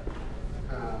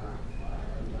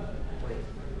 wait,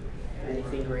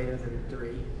 anything greater than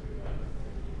 3.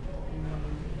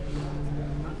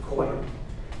 Not quite.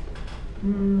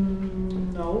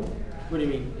 No. What do you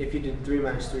mean? If you did 3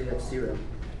 minus 3, that's 0.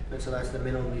 And so that's the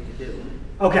minimum you could do.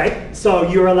 Okay, so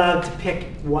you're allowed to pick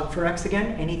what for x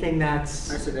again? Anything I that's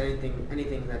said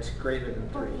anything that's greater than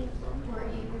 3.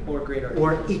 Or greater.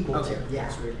 or equal Okay, to, yeah.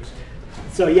 that's weird.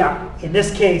 So yeah, in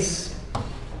this case,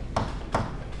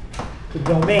 the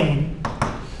domain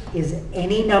is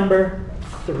any number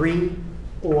 3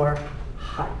 or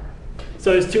higher.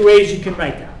 So there's two ways you can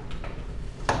write that.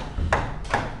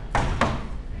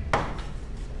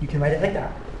 You can write it like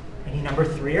that, any number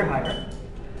 3 or higher.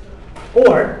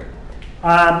 Or,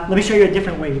 let me show you a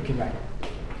different way you can write it.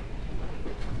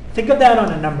 Think of that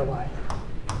on a number line.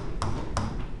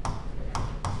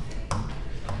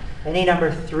 Any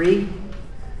number 3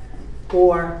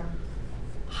 or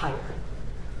higher.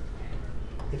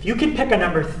 If you can pick a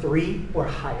number 3 or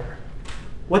higher,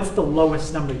 what's the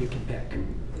lowest number you can pick?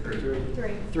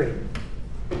 3. 3.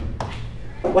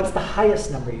 What's the highest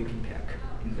number you can pick?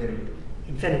 Infinity.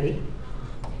 Infinity.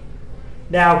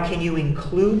 Now, can you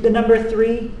include the number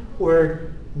 3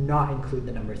 or not include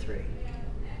the number 3?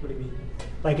 What do you mean?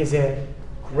 Like, is it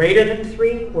greater than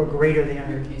 3 or greater than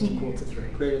or equal to 3?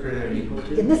 Greater than or equal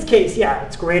to? In this case, yeah,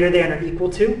 it's greater than or equal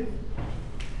to.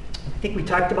 I think we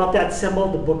talked about that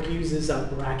symbol. The book uses a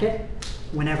bracket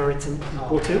whenever it's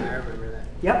equal to. I remember that.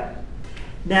 Yep.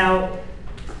 Now,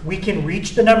 we can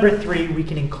reach the number 3. We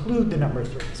can include the number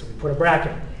 3. So we put a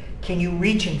bracket. Can you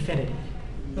reach infinity?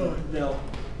 No. No.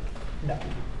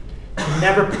 You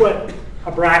never put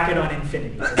a bracket on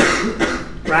infinity.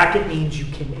 Bracket means you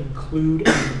can include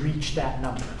and reach that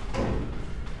number.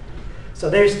 So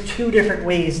there's 2 different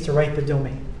ways to write the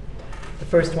domain. The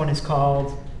first one is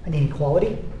called an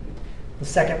inequality. The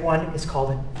second one is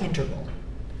called an interval.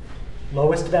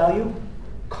 Lowest value,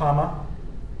 comma,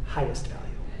 highest value.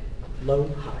 Low,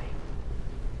 high.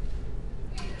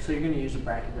 So you're going to use a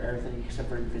bracket for everything except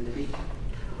for infinity?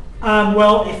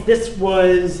 Well, if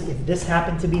this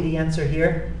happened to be the answer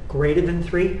here, greater than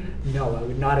 3, no, I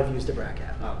would not have used a bracket.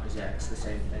 Oh, because yeah, it's the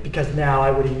same thing. Because now I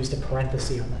would have used a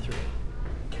parenthesis on the 3.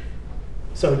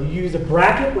 So you use a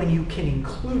bracket when you can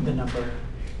include the number.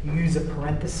 You use a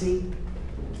parenthesis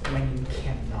when you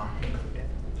cannot include it.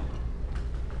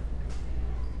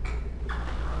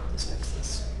 Let's fix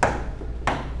this.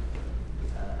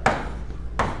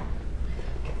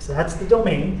 Okay, so that's the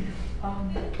domain.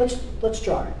 Let's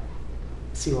draw it.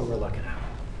 See what we're looking at.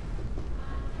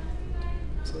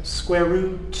 So square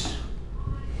root.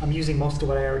 I'm using most of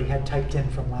what I already had typed in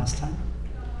from last time.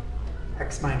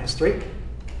 X minus 3.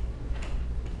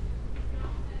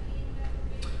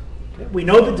 Okay, we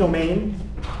know the domain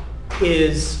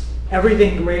is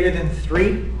everything greater than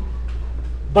 3,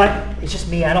 but it's just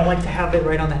me. I don't like to have it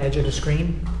right on the edge of the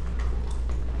screen.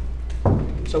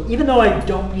 So even though I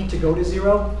don't need to go to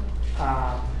 0,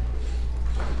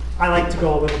 I like to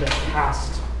go a little bit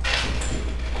past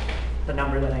the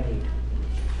number that I need.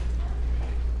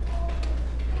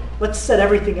 Let's set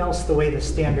everything else the way the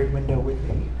standard window would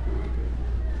be.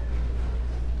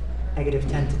 Negative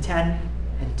 10 to 10,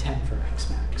 and 10 for x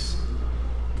max.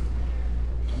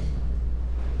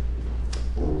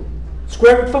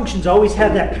 Square root functions always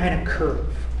have that kind of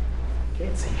curve. Okay,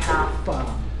 it's half a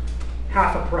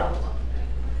parabola.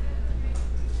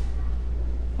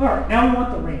 All right, now we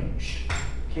want the range.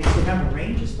 Okay, so remember,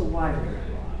 range is the y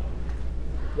variable.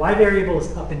 Y variable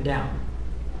is up and down.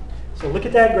 So look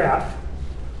at that graph.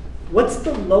 What's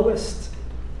the lowest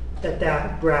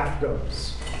that graph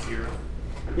goes? 0.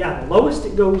 Yeah, the lowest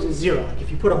it goes is 0. Like if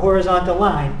you put a horizontal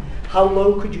line, how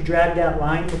low could you drag that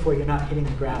line before you're not hitting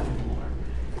the graph anymore?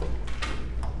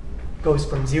 Goes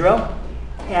from 0.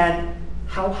 And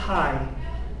how high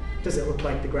does it look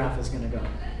like the graph is going to go?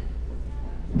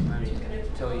 I mean,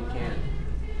 until you can't.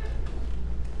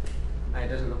 It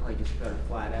doesn't look like it's going to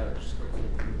flat out. It's just going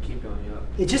to keep going up.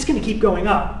 It's just going to keep going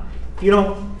up. If you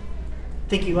don't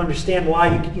think you understand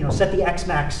why, you set the x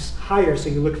max higher so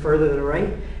you look further to the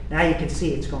right. Now you can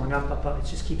see it's going up, up, up. It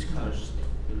just keeps Oh, going. it's just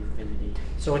infinity.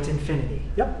 So it's infinity.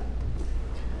 Yep.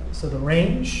 So the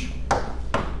range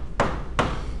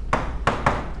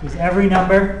is every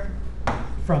number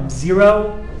from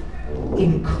 0,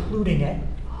 including it,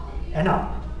 and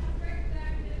up.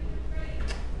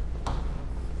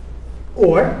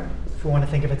 Or, if you want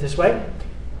to think of it this way,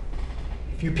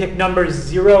 if you pick numbers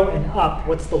 0 and up,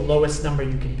 what's the lowest number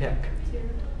you can pick?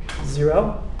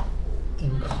 0,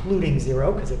 including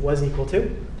 0, because it was equal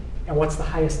to. And what's the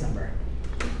highest number?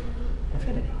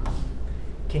 Infinity.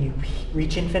 Can you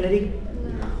reach infinity?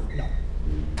 No.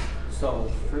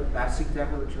 So that's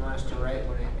exactly what you want us to write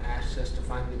when it asks us to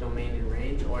find the domain and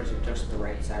range, or is it just the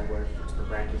right side where it's the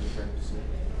bracket and parentheses?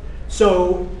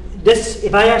 So this,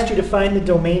 if I asked you to find the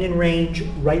domain and range,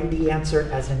 write the answer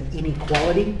as an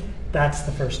inequality, that's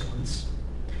the first ones.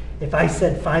 If I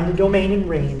said find the domain and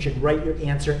range and write your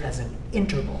answer as an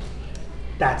interval,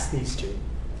 that's these two.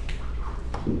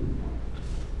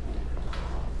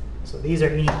 So these are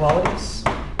inequalities.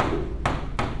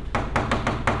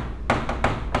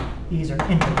 These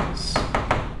are intervals.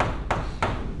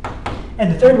 And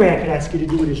the third way I could ask you to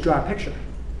do it is draw a picture,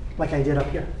 like I did up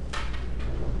here.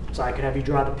 So I could have you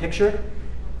draw the picture,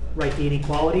 write the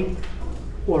inequality,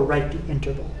 or write the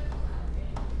interval.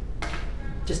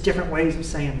 Just different ways of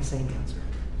saying the same answer.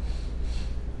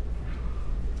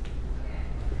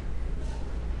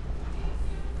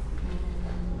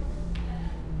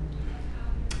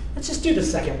 Let's just do the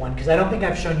second one, because I don't think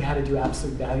I've shown you how to do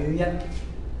absolute value yet.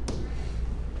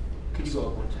 Could you go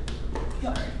up 1 second?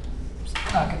 Yeah.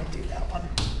 I'm not going to do that one.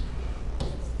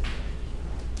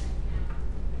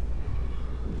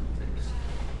 Thanks.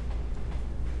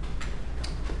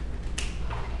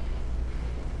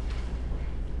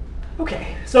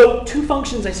 Okay, so two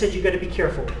functions I said you got to be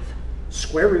careful with.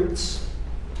 Square roots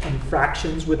and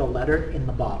fractions with a letter in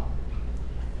the bottom.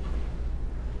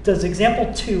 Does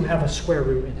example 2 have a square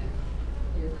root in it?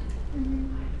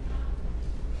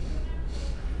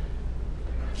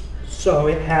 So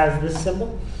it has this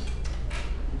symbol?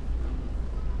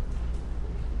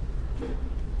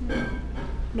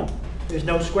 No, there's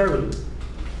no square root.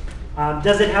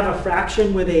 Does it have a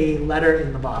fraction with a letter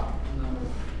in the bottom?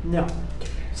 No.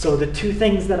 So the two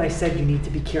things that I said you need to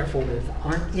be careful with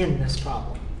aren't in this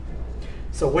problem.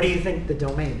 So what do you think the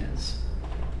domain is?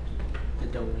 The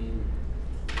domain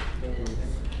is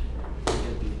gonna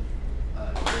be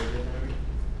greater than.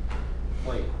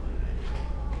 Wait.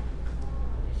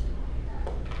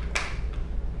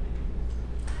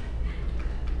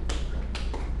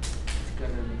 It's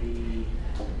gonna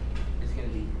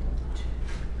be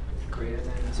greater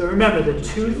than. So remember, the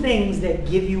two things that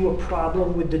give you a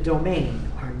problem with the domain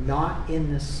are not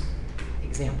in this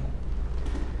example.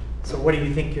 So what do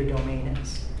you think your domain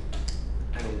is?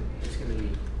 I mean, it's gonna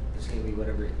be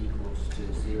whatever equals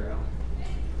to 0.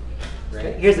 Right?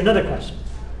 Okay, here's another question.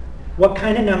 What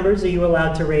kind of numbers are you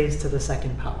allowed to raise to the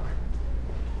second power?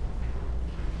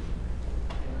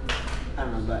 I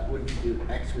don't know, but would you do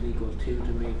x would equal 2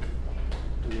 to make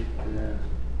the.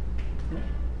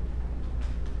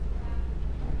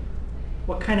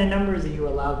 What kind of numbers are you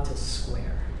allowed to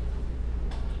square?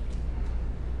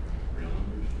 Real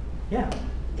numbers? Yeah,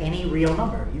 any real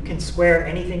number. You can square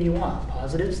anything you want.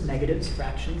 Positives, negatives,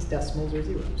 fractions, decimals, or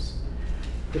zeros.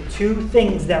 The two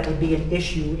things that would be an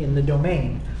issue in the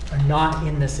domain are not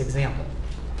in this example.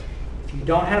 If you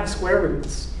don't have square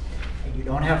roots, and you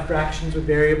don't have fractions with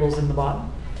variables in the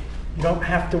bottom, you don't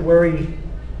have to worry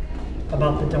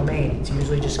about the domain. It's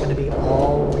usually just going to be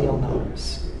all real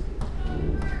numbers.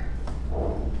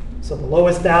 So the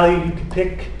lowest value you could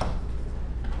pick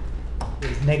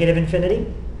is negative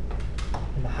infinity,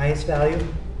 and the highest value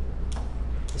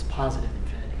is positive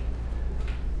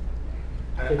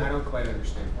infinity. I don't quite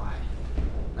understand why.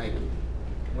 Like,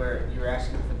 where you're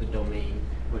asking for the domain,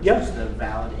 which Yep. is the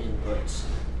valid inputs,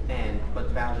 but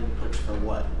the valid inputs for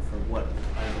what? For what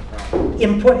part of the problem?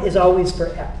 Input is always for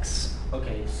x.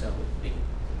 Okay, so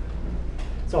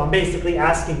So I'm basically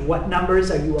asking what numbers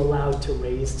are you allowed to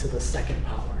raise to the second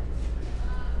power?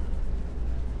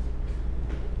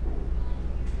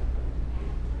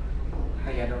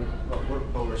 I don't.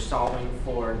 But we're solving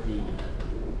for the.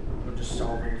 We're just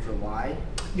solving for y.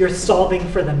 You're solving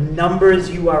for the numbers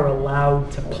you are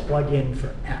allowed to plug in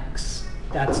for x.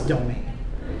 That's domain.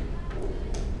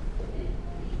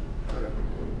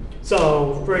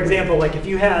 So, for example, like if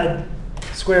you had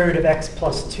square root of x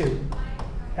plus 2,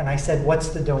 and I said, what's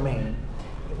the domain?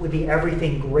 It would be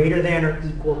everything greater than or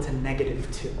equal to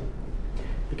negative 2.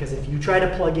 Because if you try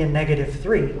to plug in negative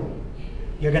 3,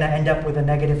 you're going to end up with a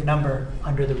negative number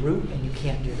under the root, and you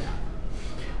can't do that.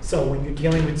 So when you're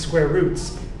dealing with square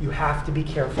roots, you have to be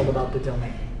careful about the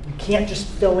domain. You can't just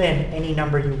fill in any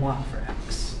number you want for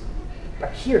x.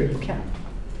 But here you can.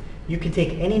 You can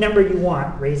take any number you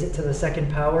want, raise it to the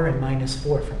second power, and minus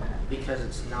 4 from that. Because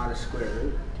it's not a square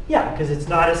root. Yeah, because it's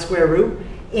not a square root,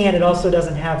 and it also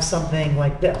doesn't have something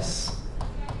like this.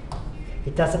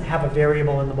 It doesn't have a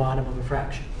variable in the bottom of a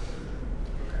fraction.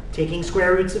 Taking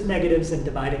square roots of negatives and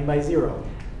dividing by 0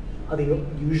 are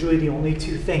usually the only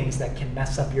two things that can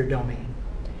mess up your domain.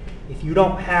 If you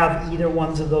don't have either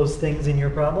ones of those things in your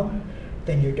problem,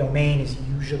 then your domain is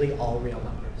usually all real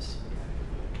numbers.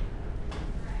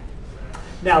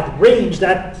 Now the range,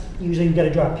 that usually you've got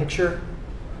to draw a picture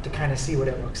to kind of see what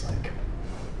it looks like.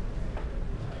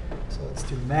 So let's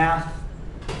do math,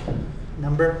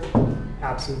 number,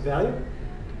 absolute value.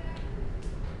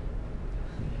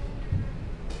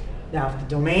 Now, if the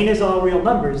domain is all real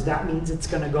numbers, that means it's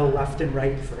going to go left and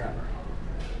right forever.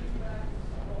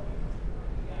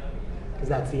 Because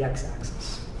that's the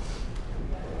x-axis.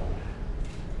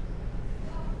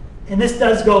 And this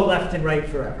does go left and right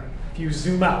forever. If you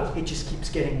zoom out, it just keeps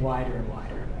getting wider and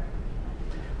wider.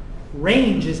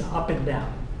 Range is up and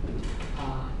down.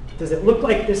 Does it look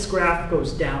like this graph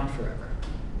goes down forever?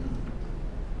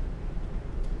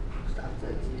 Stops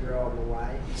at 0 on the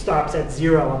y. Stops at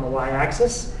 0 on the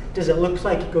y-axis. Does it look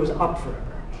like it goes up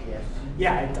forever? Yes.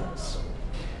 Yeah, it does.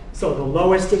 So the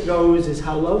lowest it goes is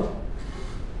how low?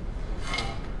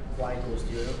 Y equals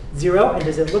 0. 0. And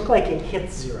does it look like it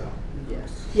hits 0?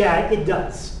 Yes. Yeah, it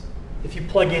does. If you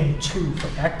plug in 2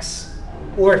 for x,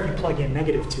 or if you plug in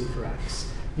negative 2 for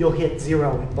x, you'll hit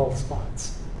 0 in both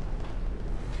spots.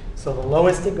 So the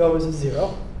lowest it goes is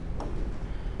 0.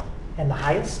 And the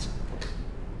highest?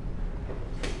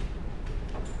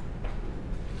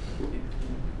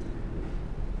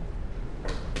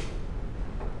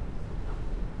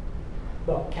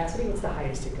 Well, Cassidy, what's the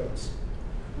highest it goes?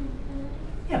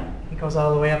 Yeah, it goes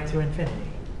all the way up to infinity.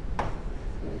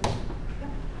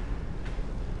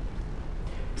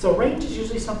 So range is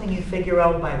usually something you figure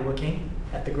out by looking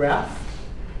at the graph.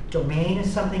 Domain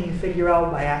is something you figure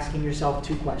out by asking yourself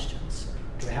two questions.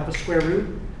 Do I have a square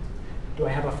root? Do I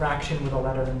have a fraction with a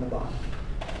letter in the bottom?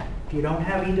 If you don't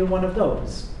have either one of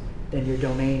those, then your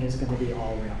domain is going to be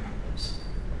all real numbers.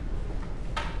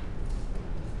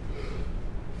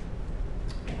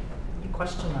 Any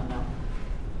question on that one?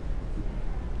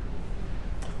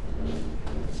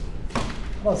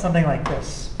 How about something like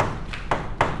this?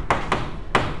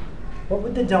 What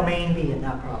would the domain be in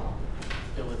that problem?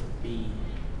 It would be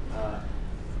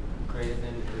greater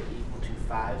than or equal to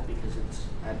 5 because it's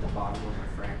at the bottom of a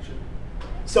fraction.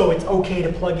 So it's okay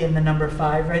to plug in the number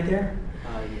 5 right there?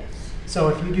 Yes. So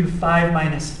if you do 5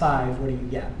 minus 5, what do you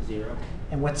get? 0.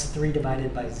 And what's 3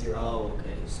 divided by 0? Oh,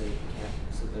 okay. So you can't.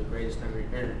 So the greatest number,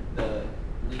 or the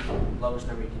lowest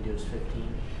number you can do is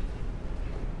 15.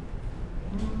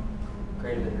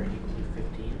 Greater than or equal to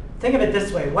 15. Think of it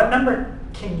this way. What number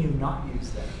can you not use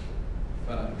there?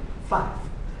 5. 5.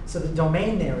 So the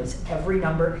domain there is every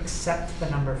number except the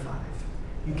number 5.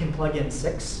 You can plug in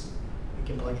 6. You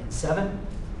can plug in 7.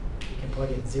 You can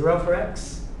plug in 0 for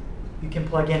x. You can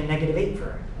plug in -8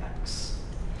 for x.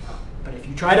 But if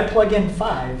you try to plug in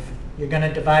 5, you're going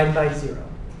to divide by 0.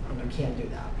 And you can't do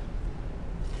that.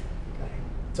 Okay.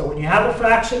 So when you have a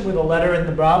fraction with a letter in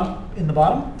the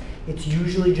bottom, it's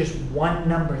usually just one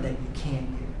number that you can't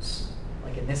use.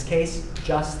 Like in this case,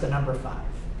 just the number 5.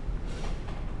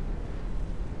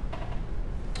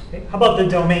 Okay. How about the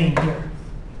domain here?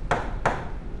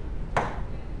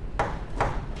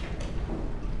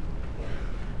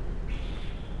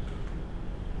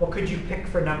 What could you pick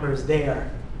for numbers there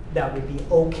that would be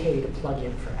okay to plug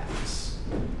in for x?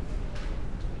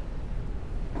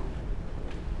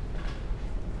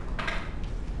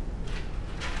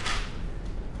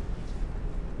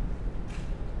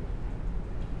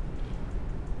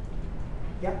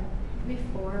 Yeah. Maybe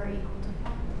 4 or equal to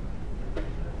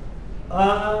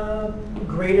 4.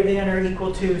 Greater than or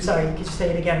equal to, sorry, could you say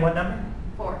it again, what number?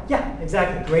 4. Yeah,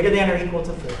 exactly, greater than or equal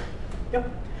to 4. Yep.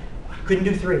 Couldn't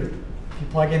do 3. If you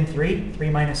plug in 3, 3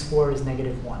 minus 4 is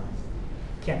 -1.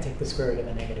 Can't take the square root of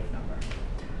a negative number.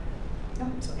 Yep.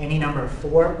 So any number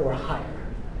 4 or higher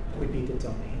would be the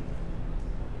domain.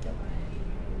 Yep.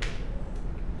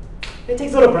 It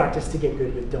takes a little practice to get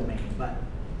good with domain, but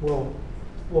we'll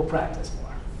practice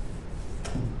more.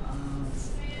 Let's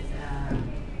see,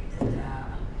 that.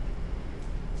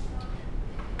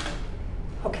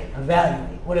 Okay,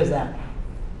 evaluate. What does that mean?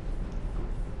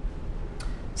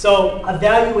 So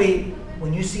evaluate,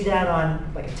 when you see that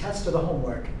on like a test or the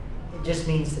homework, it just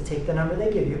means to take the number they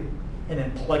give you and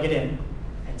then plug it in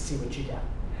and see what you get.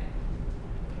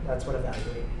 That's what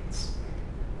evaluate means.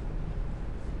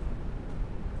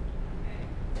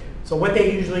 So what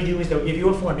they usually do is they'll give you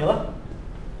a formula.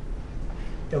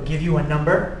 They'll give you a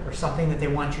number or something that they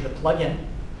want you to plug in,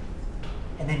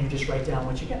 and then you just write down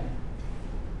what you get.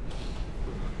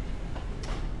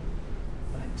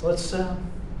 All right, so let's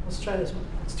try this one.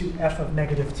 Let's do f of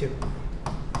 -2.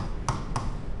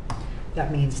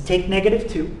 That means take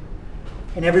 -2,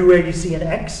 and everywhere you see an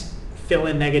x, fill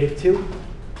in -2,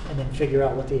 and then figure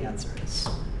out what the answer is.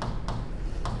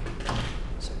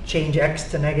 So change x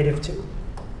to -2.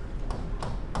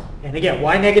 And again,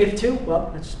 why -2?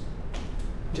 Well, that's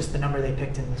just the number they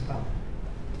picked in this problem.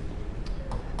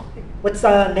 What's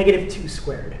 -2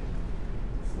 squared?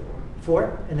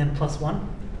 4, and then plus 1?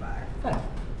 5.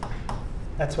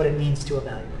 That's what it means to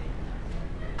evaluate.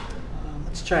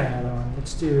 Let's try another one.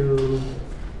 Let's do,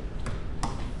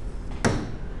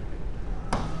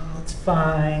 let's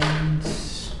find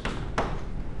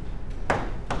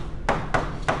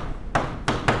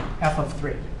f of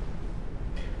 3.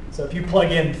 So if you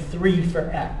plug in 3 for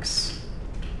x,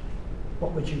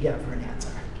 what would you get for an answer?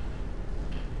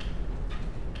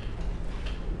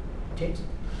 James?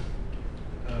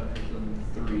 If on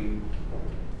 3,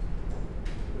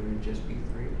 would it just be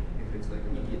 3? If it's like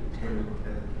You get 10.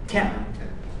 10. 10.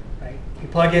 Right? You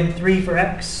plug in 3 for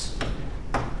x.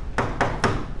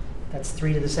 That's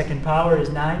 3 to the second power is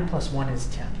 9, plus 1 is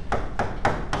 10.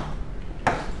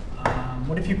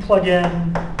 What if you plug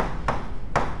in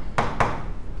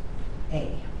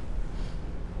a?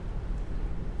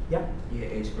 Yep. Yeah,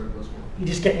 a squared plus 1. You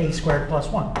just get a squared plus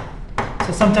 1.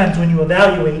 So sometimes when you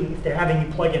evaluate, if they're having you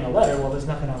plug in a letter, well, there's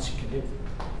nothing else you can do.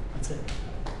 That's it.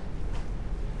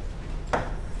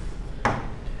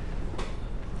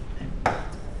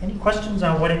 Any questions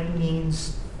on what it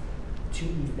means to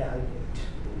evaluate?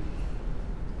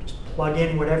 Just plug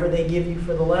in whatever they give you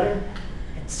for the letter,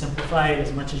 Simplify it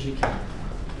as much as you can.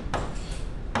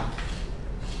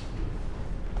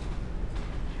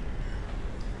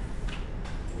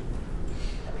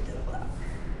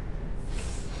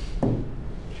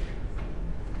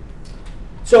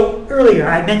 So earlier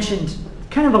I mentioned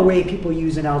kind of a way people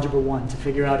use in Algebra 1 to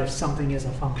figure out if something is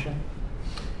a function.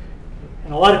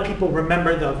 And a lot of people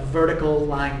remember the vertical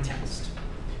line test.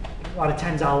 A lot of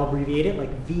times I'll abbreviate it like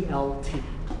VLT.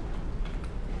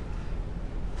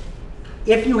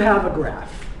 If you have a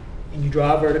graph and you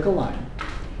draw a vertical line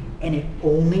and it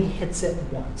only hits it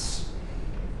once,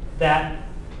 that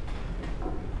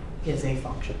is a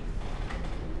function.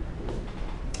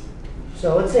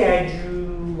 So let's say I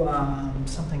drew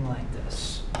something like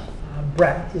this.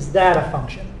 Brett, is that a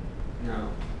function? No,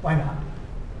 Why not?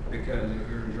 because if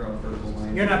you were to draw a vertical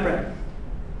line. You're not Brett,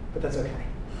 but that's okay.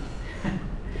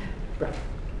 Brett.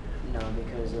 No,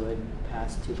 because it would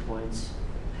pass 2 points.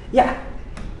 Yeah.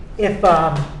 If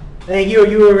I think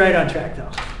you were right on track though.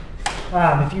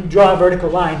 If you draw a vertical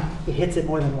line, it hits it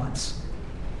more than once.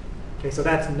 Okay, so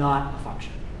that's not a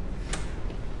function.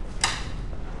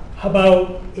 How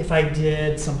about if I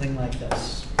did something like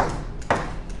this? No,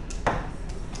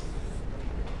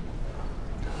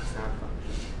 it's not a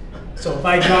function. So if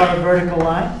I draw a vertical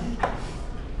line,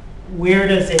 where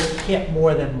does it hit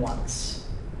more than once?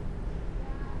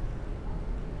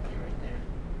 Right there.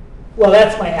 Well,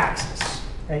 that's my axis,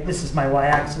 right? This is my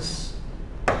y-axis.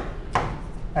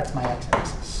 That's my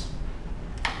x-axis.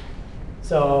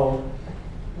 So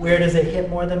where does it hit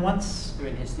more than once? I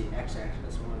mean, it's the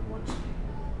x-axis more than once.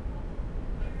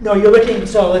 No, you're looking,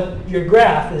 so your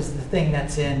graph is the thing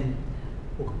that's in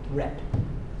red.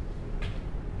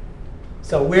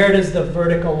 So where does the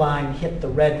vertical line hit the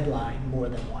red line more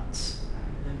than once?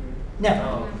 Never.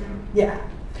 Oh. Yeah.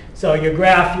 So your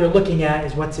graph you're looking at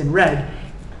is what's in red.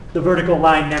 The vertical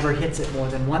line never hits it more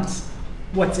than once.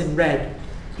 What's in red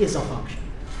is a function.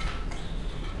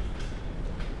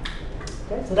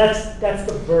 Okay, so that's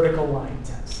the vertical line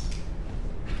test.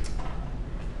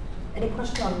 Any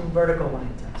question on the vertical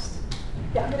line test?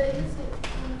 But Yeah. it is like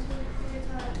 1, 2, 3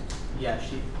 times. Yeah,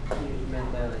 she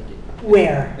meant that like it,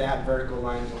 Where? that vertical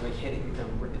line is only hitting the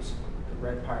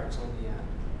red part's only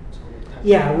it's only touching.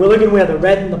 Yeah, we're looking where the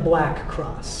red and the black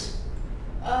cross.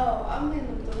 Oh, I'm in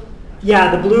the blue.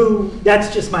 Yeah, the blue,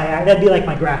 that's just that'd be like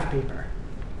my graph paper.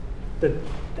 The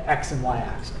x and y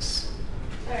axis.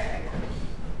 Alright.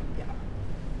 Yeah.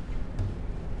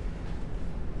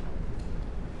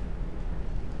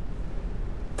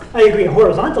 I agree, a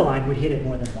horizontal line would hit it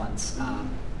more than once.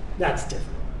 That's different.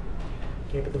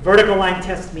 Okay, but the vertical line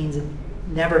test means it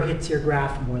never hits your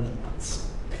graph more than once.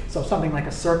 So something like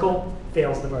a circle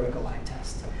fails the vertical line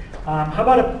test. How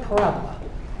about a parabola?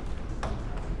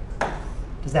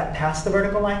 Does that pass the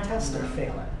vertical line test or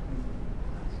fail it?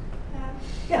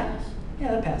 Yeah,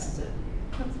 that passes it.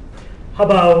 How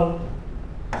about,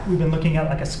 we've been looking at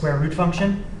like a square root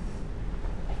function.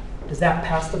 Does that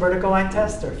pass the vertical line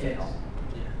test or fail?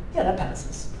 Yeah. Yeah, that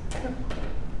passes.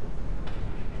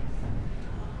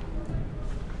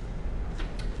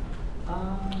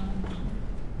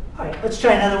 All right, let's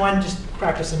try another one. Just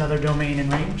practice another domain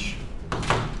and range.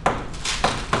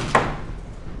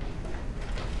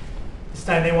 This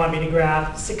time they want me to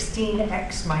graph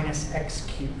 16x minus x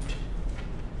cubed.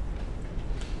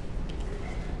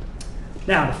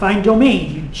 Now, to find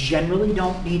domain, you generally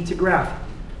don't need to graph it.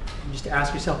 You just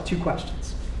ask yourself 2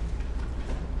 questions.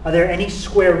 Are there any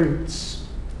square roots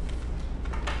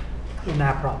in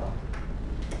that problem?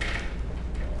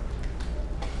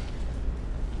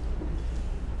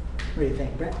 What do you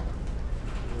think, Brett?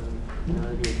 That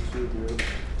would be a cube root.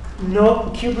 No,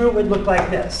 a cube root would look like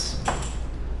this.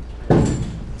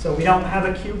 So we don't have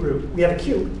a cube root. We have a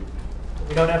cube, but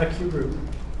we don't have a cube root.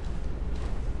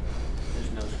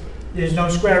 There's no square. There's no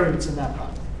square roots in that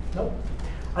problem. Nope.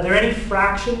 Are there any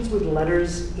fractions with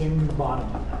letters in the bottom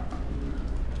of them?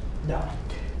 No.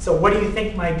 So what do you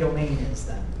think my domain is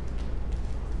then?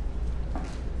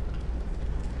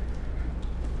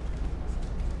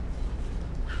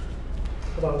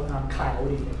 How about Kyle, what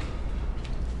do you think?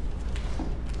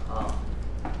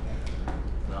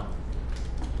 No.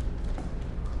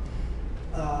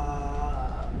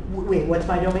 Wait, what's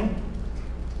my domain?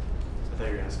 I thought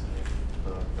you were asking me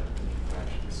the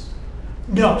fractions.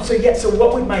 No, so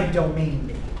what would my domain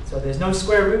be? So there's no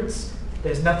square roots,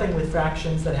 there's nothing with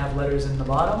fractions that have letters in the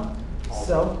bottom, All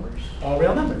so real numbers. all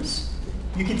real numbers.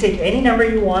 You can take any number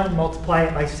you want and multiply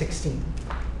it by 16.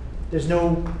 There's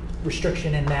no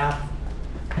restriction in math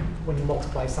when you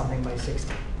multiply something by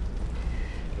 16.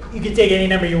 You can take any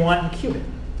number you want and cube it.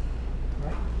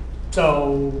 Right?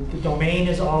 So the domain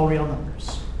is all real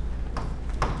numbers.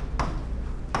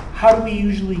 how do we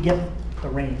usually get the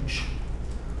range?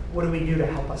 What do we do to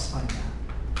help us find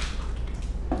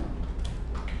that?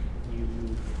 You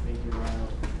figure out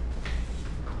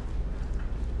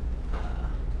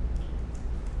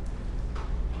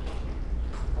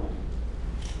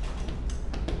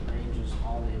range is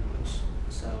all the inputs.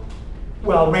 So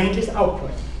Well, range is output.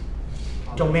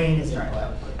 all Domain the, is sorry, input.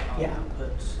 output. All Yeah. the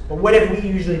outputs. But what have we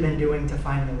usually been doing to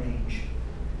find the range?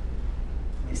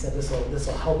 They said this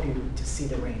will help you to see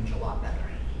the range a lot better.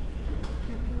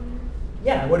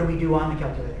 Yeah, what do we do on the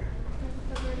calculator?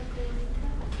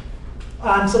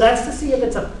 So that's to see if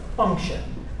it's a function,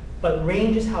 but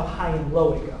range is how high and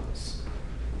low it goes.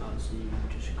 Oh, so you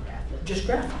just graph it. Just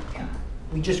graph it, yeah.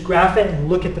 We just graph it and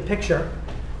look at the picture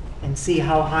and see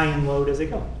how high and low does it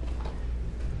go.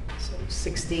 So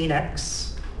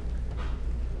 16x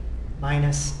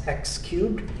minus x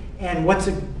cubed. And what's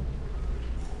a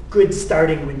good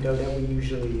starting window that we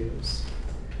usually use?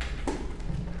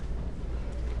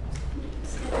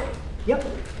 Yep.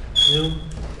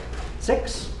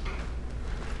 6.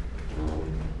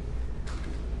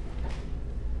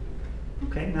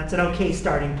 Okay, that's an okay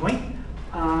starting point.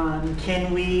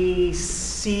 Can we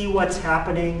see what's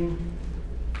happening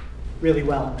really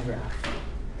well in the graph?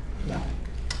 No.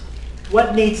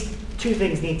 Two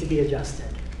things need to be adjusted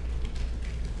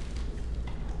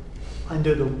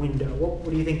under the window. What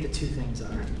do you think the two things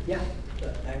are? Yeah. The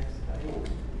X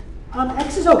height.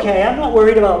 X is okay. I'm not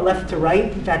worried about left to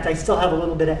right. In fact, I still have a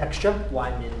little bit of extra.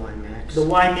 Y min, Y max. The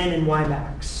Y min and Y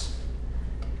max.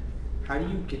 How do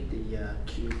you get the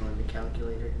cube on the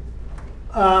calculator?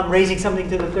 Raising something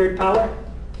to the third power.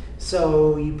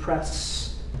 So you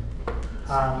press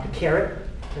the caret,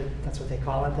 that's what they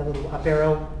call it, the little up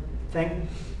arrow thing,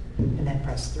 and then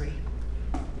press 3.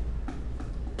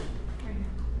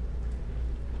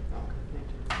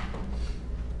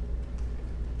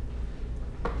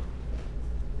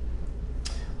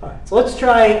 All right, so let's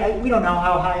try, we don't know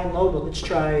how high and low, but let's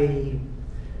try,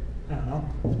 I don't know,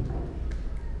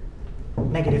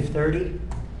 -30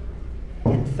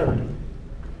 and 30.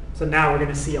 So now we're going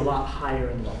to see a lot higher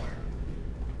and lower.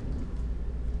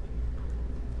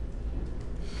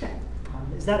 Okay,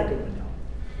 is that a good window?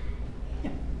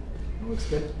 Yeah, it looks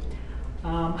good.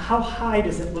 How high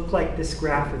does it look like this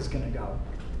graph is going to go?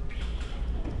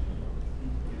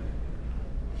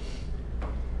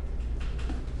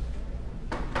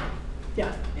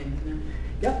 Yeah. Infinite.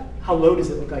 Yeah. How low does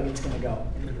it look like it's going to go?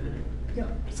 Infinite. Yeah.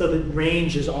 So the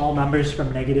range is all numbers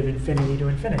from -infinity to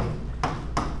infinity.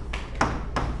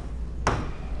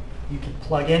 You can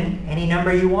plug in any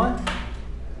number you want,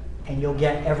 and you'll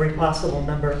get every possible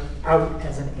number out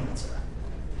as an answer.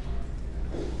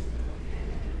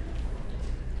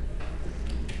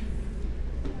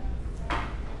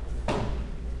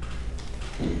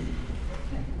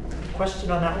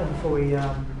 Question on that one before we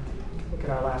look at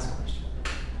our last question.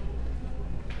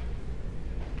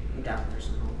 I doubt there's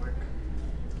some homework.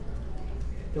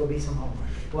 There will be some homework.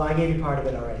 Well, I gave you part of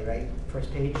it already, right?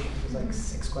 First page was like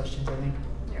 6 questions, I think.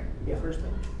 Yeah. Yeah. First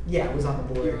page? Yeah, it was on the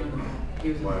board. He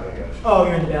was in Why, the- I got you. Oh,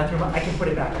 you're in the bathroom? I can put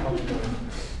it back up on the board.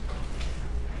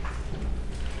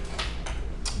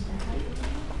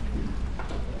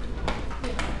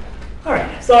 All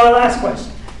right, so our last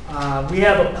question. We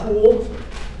have a pool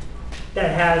that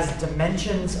has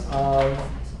dimensions of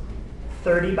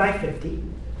 30 by 50,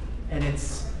 and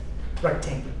it's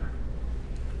rectangular.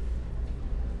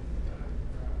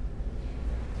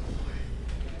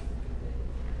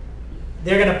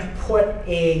 They're going to put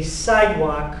a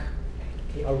sidewalk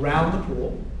around the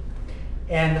pool,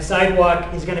 and the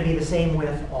sidewalk is going to be the same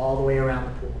width all the way around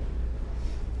the pool.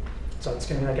 So it's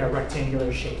going to be like a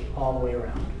rectangular shape all the way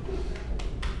around.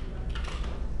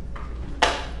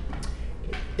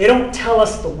 They don't tell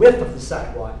us the width of the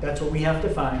sidewalk. That's what we have to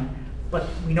find. But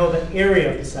we know the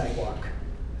area of the sidewalk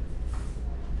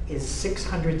is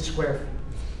 600 square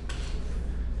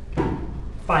feet.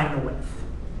 Find the width.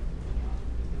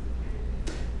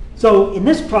 So in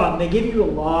this problem, they give you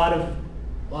a lot of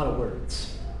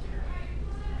words.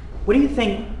 What do you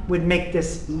think would make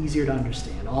this easier to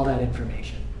understand, all that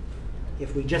information,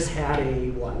 if we just had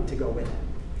a what to go with it?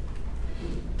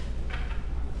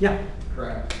 Yeah.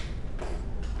 Correct.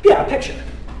 Yeah, a picture.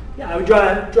 Yeah, I would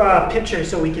draw a picture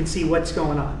so we can see what's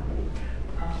going on.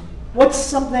 What's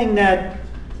something that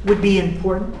would be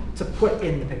important to put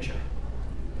in the picture?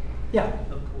 Yeah.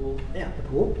 The pool. Yeah, the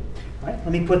pool. All right,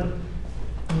 let me put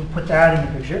that in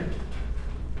the picture.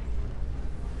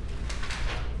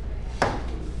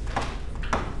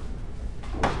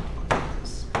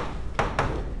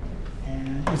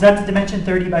 And is that the dimension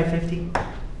 30 by 50?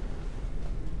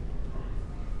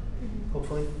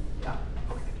 Hopefully. Yeah.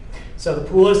 Okay. So So the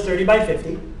pool is 30 by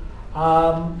 50.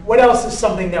 What else is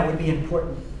something that would be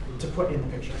important to put in the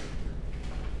picture?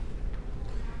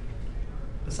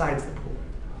 Besides the pool.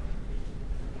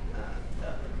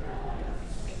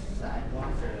 The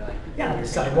sidewalk or like. Yeah, the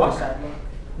sidewalk. Sidewalk.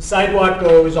 The sidewalk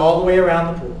goes all the way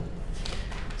around the pool.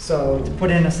 So to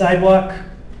put in a sidewalk,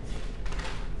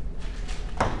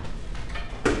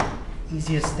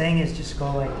 easiest thing is just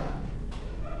go like that.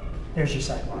 There's your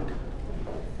sidewalk.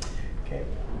 Okay.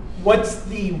 What's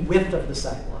the width of the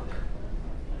sidewalk?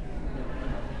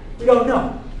 We don't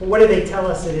know. But what do they tell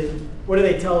us it is? What do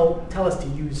they tell us to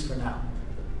use for now?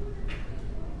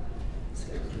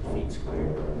 600 feet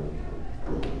squared.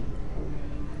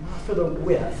 Not for the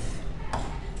width.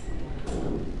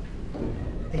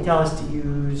 They tell us to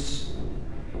use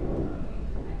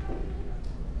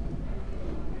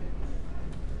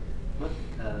What?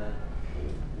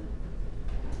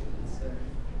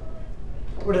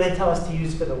 what do they tell us to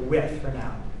use for the width for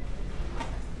now?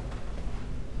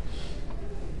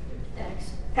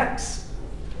 X. X.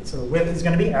 So the width is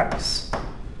going to be X.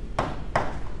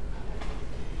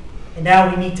 And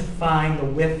now we need to find the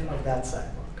width of that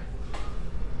sidewalk.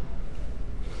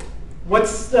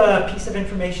 What's the piece of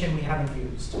information we haven't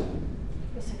used?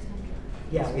 The 600.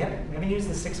 Yeah, we haven't used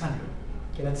the 600.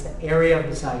 Okay, that's the area of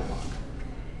the sidewalk.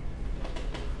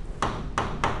 So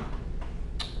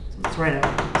let's write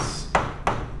out this.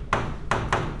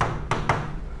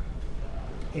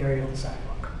 Area of the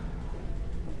sidewalk.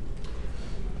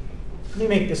 Let me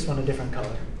make this one a different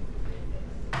color.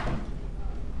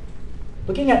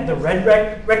 Looking at the red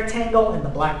rectangle and the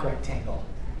black rectangle,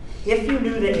 if you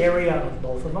knew the area of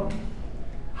both of them,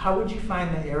 how would you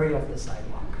find the area of the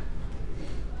sidewalk?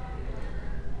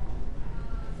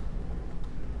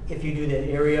 If you knew the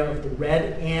area of the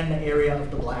red and the area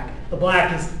of the black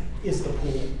is the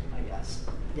pool, I guess.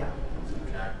 Yeah.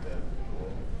 Subtract the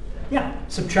pool. Yeah.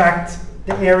 Subtract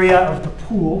the area of the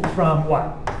pool from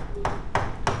what?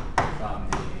 From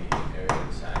the area of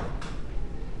the sidewalk.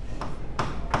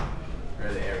 Or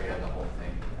the area of the whole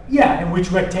thing. Yeah, and which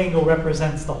rectangle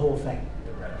represents the whole thing?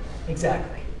 The red.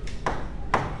 Exactly.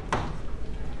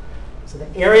 So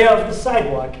the area of the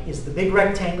sidewalk is the big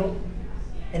rectangle,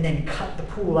 and then cut the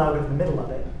pool out of the middle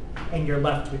of it, and you're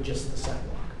left with just the sidewalk.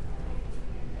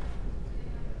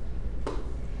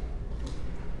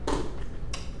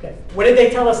 Okay, what did they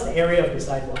tell us the area of the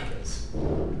sidewalk is?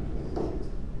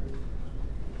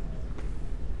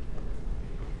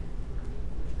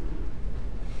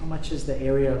 How much is the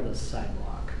area of the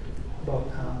sidewalk? About,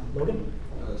 Logan?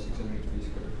 600 feet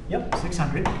squared. Yep,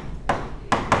 600.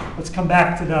 Let's come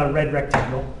back to the red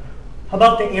rectangle. How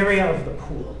about the area of the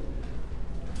pool?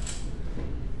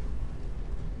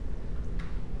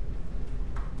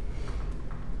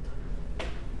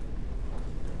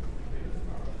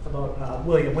 How about,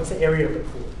 William, what's the area of the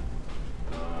pool?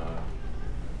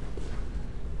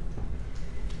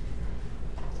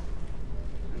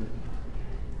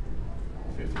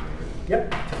 1,500.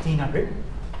 Yep, 1,500.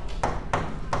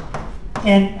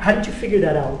 And how did you figure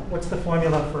that out? What's the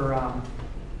formula for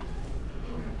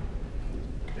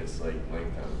It's like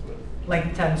length times width.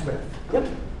 length times width? Yep.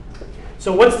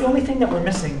 So what's the only thing that we're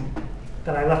missing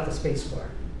that I left the space for?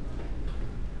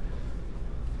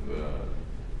 The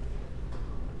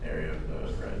area of the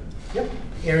red. Yep,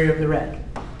 area of the red.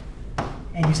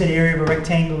 And you said area of a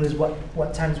rectangle is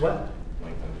what times what?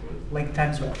 Length times width. Length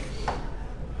times width.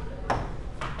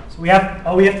 So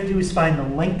all we have to do is find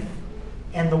the length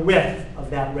and the width of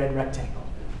that red rectangle.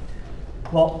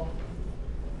 Well,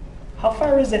 how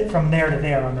far is it from there to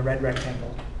there on the red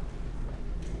rectangle?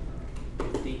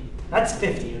 50. That's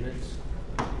 50. Units.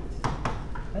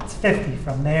 That's 50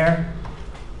 from there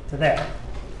to there.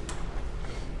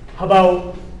 How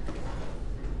about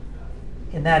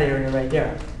in that area right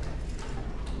there?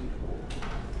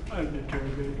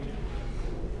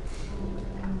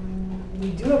 We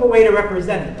do have a way to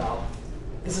represent it though.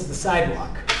 This is the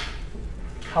sidewalk.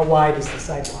 How wide is the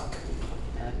sidewalk?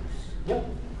 X. Yep.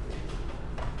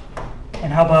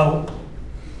 And how about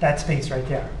that space right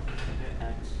there?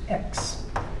 X. X.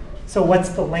 So what's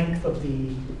the length of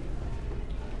the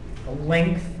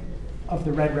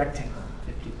red rectangle?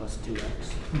 50 plus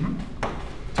 2x.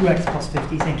 2x plus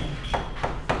 50, same thing.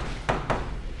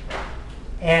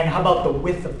 And how about the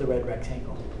width of the red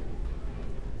rectangle?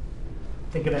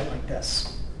 Think of it like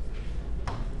this.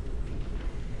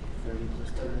 30 plus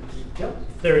 2x. Yep.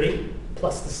 30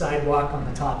 plus the sidewalk on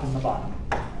the top and the bottom.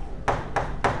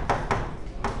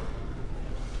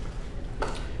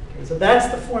 Okay, so that's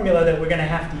the formula that we're going to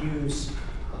have to use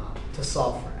to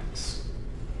solve for x.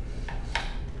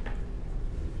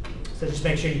 So just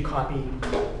make sure you copy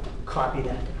that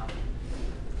down.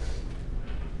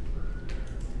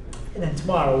 And then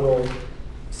tomorrow we'll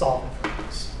solve it for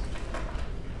these.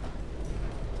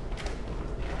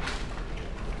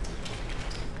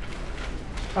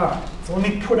 All right, so let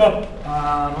me put up,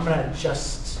 I gotta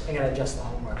adjust the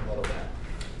homework a little bit.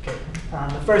 Okay,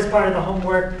 the first part of the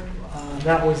homework,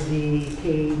 that was the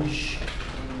page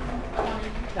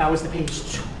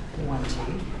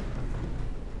 20.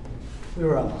 We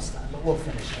were almost done, but we'll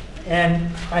finish it. And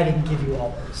I didn't give you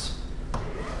all those.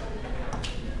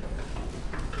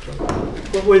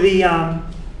 What were the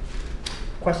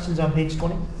questions on page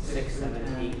 20? 6,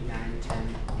 7, 8, 9,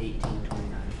 10, 18,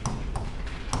 29.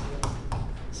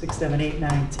 6, 7, 8,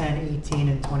 9, 10, 18,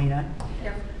 and 29?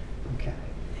 Yep. Okay.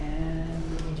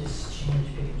 And let me just change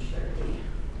page 30.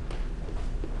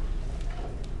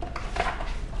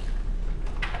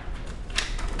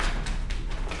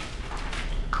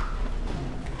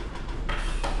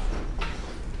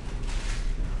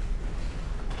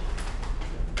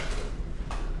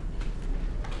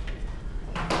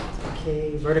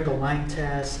 Okay, vertical line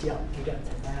test, yep, we got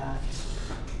to that.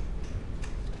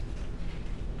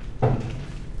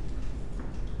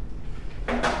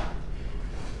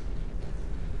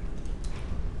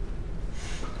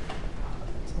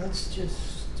 So let's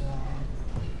just, all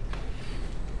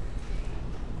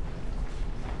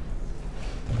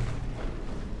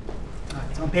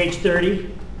right, so on page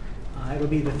 30, it'll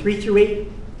be the 3 through 8,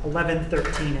 11,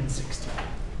 13, and 16.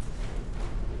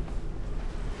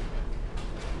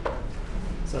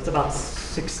 So it's about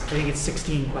 6, I think it's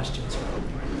 16 questions.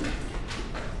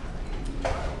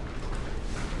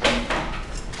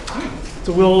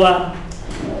 So we'll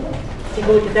take a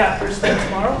look at that first thing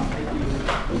tomorrow,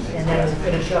 and then we'll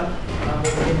finish up what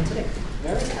we're doing today.